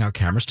renting out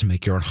cameras to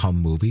make your own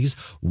home movies,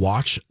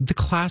 watch the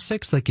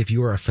classics. If you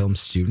were a film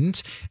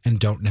student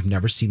and have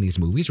never seen these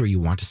movies or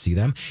you want to see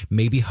them,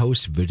 maybe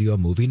host video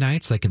movie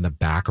nights in the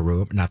back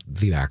room, not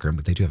the back room,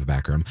 but they do have a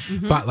back room,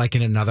 but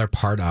in another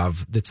part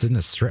that's in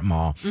a strip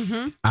mall,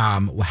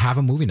 have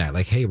a movie night.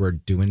 Hey, we're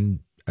doing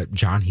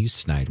John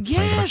Huston night,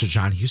 playing a bunch of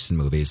John Huston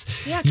movies.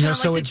 Yeah, kind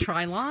of the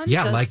Trilon.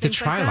 Yeah, the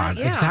Trilon.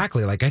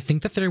 Exactly. I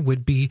think that there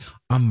would be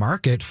a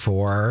market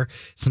for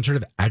some sort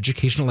of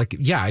educational,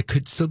 it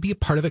could still be a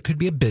part of it, could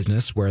be a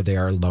business where they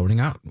are loaning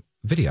out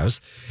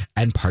videos,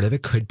 and part of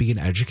it could be an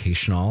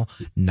educational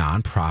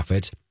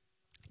nonprofit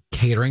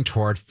catering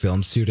toward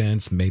film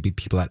students, maybe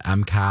people at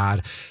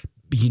MCAD.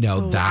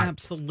 That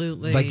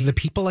absolutely the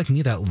people like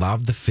me that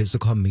love the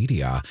physical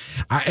media,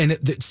 and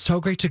it's so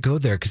great to go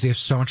there because they have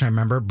so much. I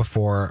remember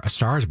before A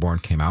Star Is Born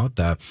came out,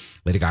 the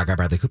Lady Gaga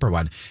Bradley Cooper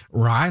one,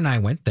 Ryan and I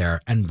went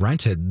there and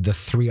rented the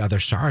 3 other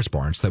Star Is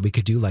Born so that we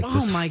could do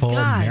this full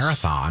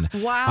marathon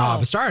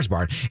of A Star Is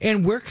Born.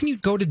 And where can you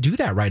go to do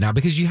that right now?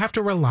 Because you have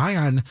to rely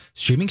on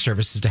streaming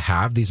services to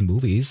have these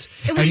movies,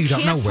 and you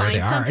don't know where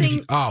they are. And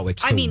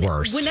it's the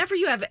worst. Whenever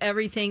you have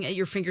everything at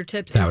your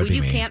fingertips, and when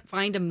you can't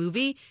find a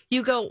movie,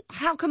 you go,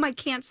 how come I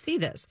can't see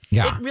this?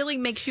 Yeah. It really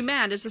makes you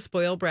mad as a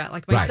spoiled brat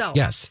like myself. Right,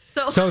 yes.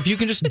 So if you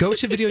can just go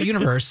to Video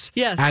Universe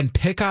and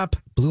pick up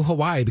Blue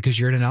Hawaii because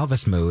you're in an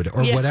Elvis mood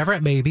or whatever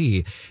it may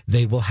be,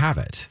 they will have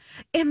it.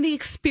 And the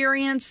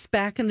experience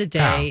back in the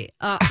day,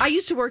 I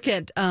used to work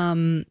at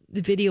the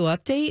Video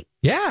Update.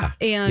 Yeah.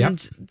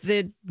 And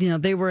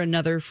they were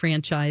another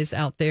franchise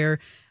out there.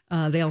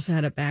 They also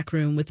had a back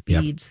room with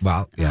beads. Yep.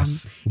 Well,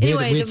 yes. We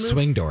had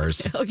swing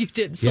doors. Oh, you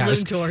did?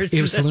 Saloon doors.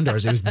 It was saloon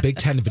doors. It was Big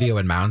Ten Video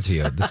in Mounds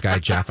View. This guy,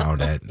 Jeff,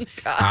 owned it.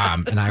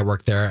 And I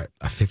worked there,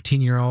 a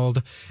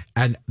 15-year-old.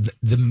 And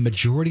the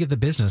majority of the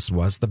business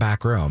was the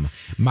back room.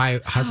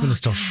 My husband is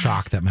still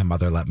shocked that my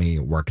mother let me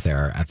work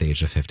there at the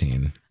age of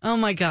 15. Oh,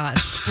 my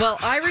gosh. Well,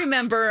 I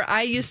remember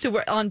I used to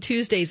work on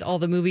Tuesdays. All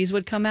the movies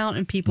would come out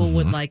and people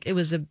would it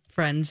was a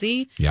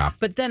frenzy. Yeah.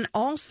 But then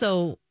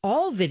also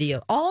all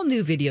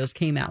new videos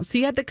came out. So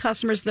you had the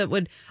customers that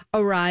would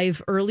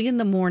arrive early in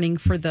the morning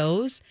for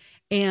those.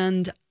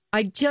 And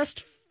I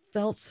just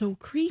felt so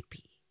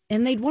creepy.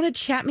 and they'd want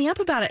to chat me up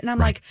about it. And I'm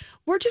like,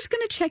 we're just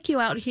going to check you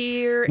out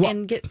here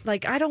and get,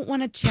 like, I don't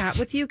want to chat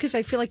with you because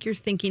I feel like you're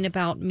thinking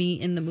about me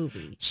in the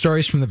movie.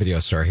 Stories from the video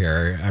store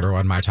here,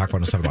 everyone. My Talk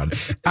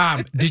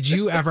 1071. Did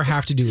you ever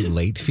have to do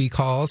late fee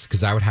calls?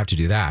 Because I would have to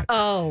do that.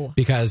 Oh.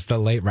 Because the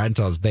late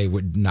rentals, they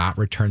would not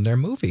return their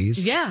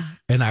movies. Yeah.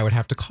 And I would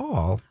have to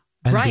call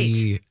and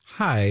be,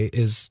 hi,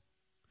 is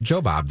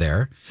Joe Bob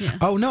there? Yeah.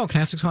 Oh, no, can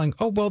I ask you calling?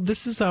 Oh, well,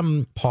 this is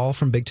Paul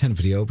from Big Ten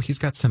Video. He's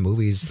got some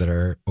movies that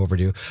are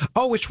overdue.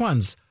 Oh, which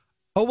ones?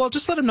 Oh, well,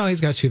 just let him know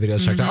he's got 2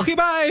 videos checked out. Okay,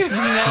 bye.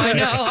 I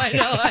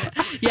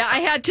know. I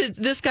had to.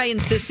 This guy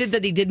insisted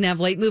that he didn't have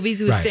late movies.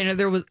 He was standing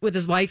there with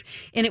his wife,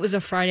 and it was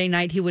a Friday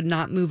night. He would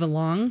not move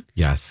along.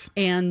 Yes.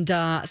 And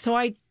so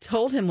I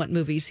told him what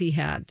movies he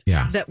had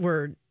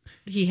that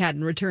he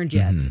hadn't returned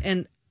yet. Mm-hmm.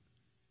 And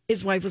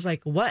his wife was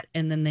like, what?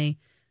 And then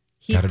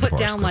he put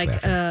down like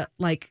a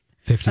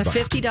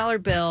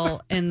 $50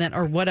 bill and then,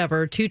 or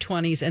whatever,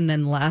 220s, and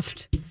then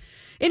left.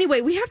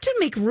 Anyway, we have to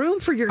make room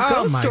for your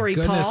ghost story,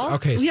 Paul.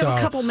 Okay, we have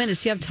a couple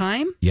minutes. Do you have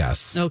time?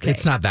 Yes. Okay.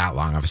 It's not that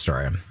long of a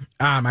story.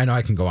 I know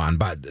I can go on,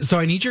 but so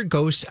I need your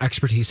ghost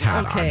expertise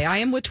hat on. Okay, I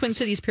am with Twin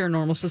Cities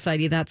Paranormal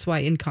Society. That's why,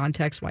 in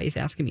context, why he's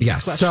asking me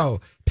this question.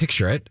 So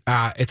picture it.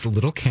 It's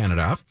Little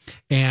Canada,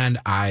 and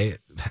I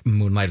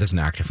moonlight as an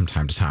actor from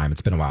time to time.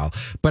 It's been a while,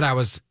 but I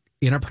was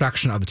in a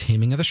production of The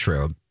Taming of the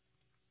Shrew.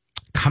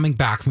 Coming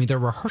back from either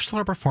rehearsal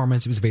or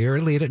performance, it was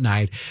very late at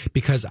night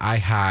because I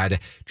had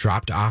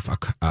dropped off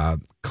a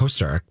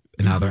co-star,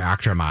 another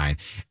actor of mine,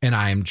 and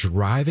I am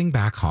driving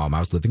back home. I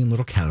was living in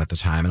Little Canada at the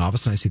time, and all of a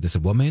sudden I see this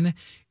woman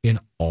in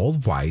all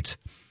white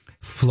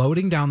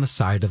floating down the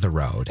side of the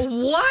road.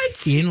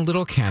 What? In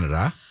Little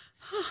Canada.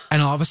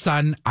 And all of a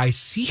sudden I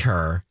see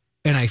her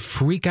and I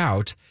freak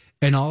out.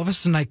 And all of a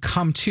sudden I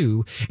come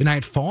to, and I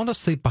had fallen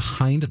asleep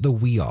behind the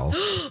wheel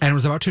and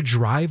was about to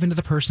drive into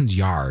the person's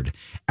yard.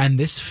 And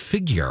this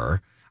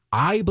figure,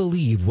 I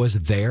believe, was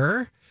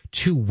there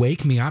to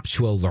wake me up,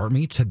 to alert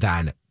me to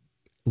then,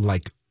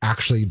 like,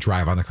 actually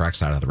drive on the correct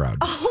side of the road.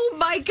 Oh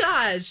my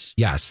gosh.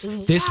 Yes.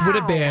 Wow. This would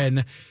have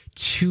been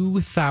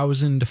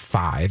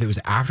 2005. It was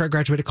after I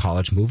graduated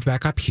college, moved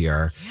back up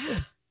here. Yeah.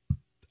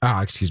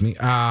 Excuse me.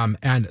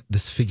 And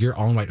this figure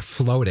all in white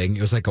floating.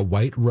 It was like a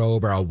white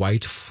robe or a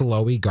white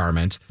flowy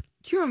garment.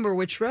 Do you remember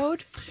which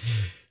road?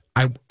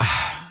 It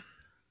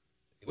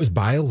was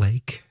by a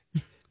lake,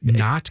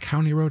 not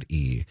County Road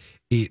E.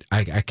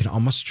 I can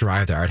almost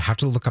drive there. I'd have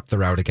to look up the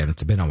route again.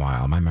 It's been a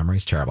while. My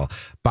memory's terrible.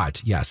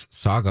 But yes,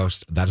 saw a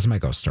ghost. That is my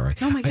ghost story.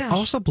 Oh my gosh. I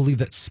also believe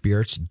that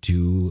spirits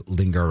do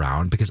linger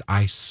around because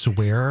I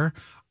swear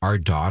our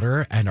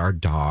daughter and our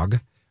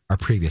dog, our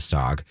previous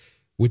dog,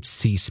 would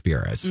see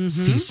spirits,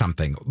 see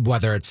something,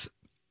 whether it's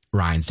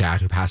Ryan's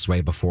dad who passed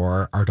away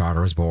before our daughter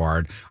was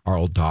born, our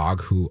old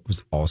dog who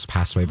was also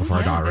passed away before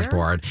our daughter was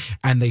born,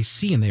 and they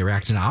see and they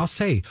react. And I'll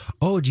say,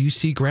 oh, do you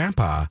see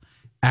Grandpa?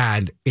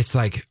 And it's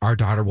like our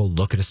daughter will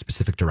look at a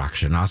specific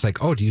direction. And I was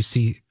like, oh, do you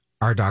see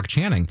our dog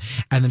Channing?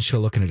 And then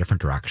she'll look in a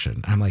different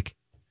direction. And I'm like,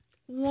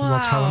 wow. Well,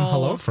 tell him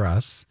hello for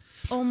us.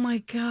 Oh my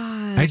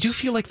gosh. I do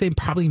feel like they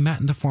probably met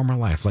in the former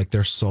life, like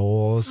their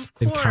souls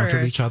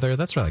encountered each other.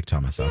 That's what I like to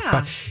tell myself. Yeah.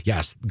 But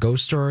yes,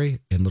 ghost story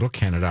in Little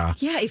Canada.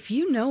 Yeah, if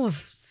you know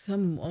of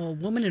some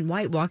woman in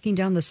white walking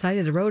down the side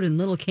of the road in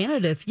Little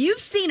Canada, if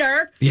you've seen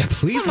her,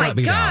 please let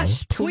me know.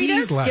 Tweet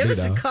Please us, give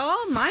us a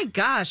call. My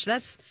gosh,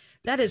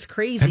 that is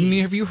crazy. I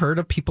mean, have you heard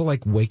of people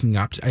like waking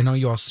up? I know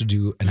you also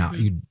do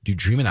you do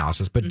dream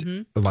analysis, but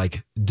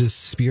like, does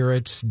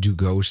spirits, do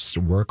ghosts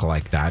work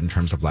like that in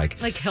terms of like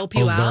help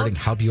you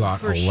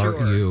out,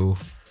 alert you?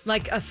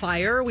 Like a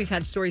fire. We've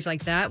had stories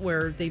like that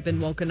where they've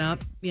been woken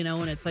up,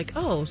 and it's like,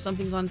 oh,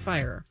 something's on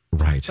fire.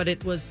 Right. But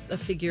it was a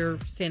figure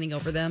standing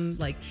over them,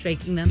 like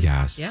shaking them.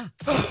 Yes. Yeah.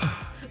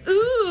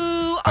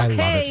 Ooh, okay. I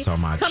love it so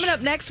much. Coming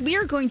up next, we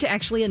are going to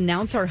actually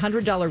announce our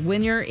 $100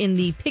 winner in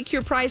the Pick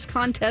Your Prize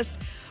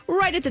contest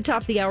right at the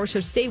top of the hour.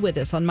 So stay with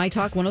us on My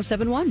Talk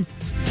 1071.